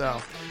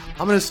 So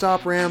I'm going to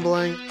stop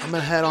rambling. I'm going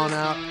to head on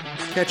out.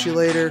 Catch you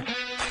later.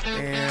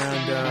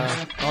 And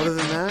other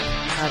than that,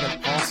 have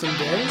an awesome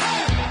day.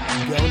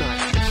 Go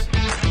Niners.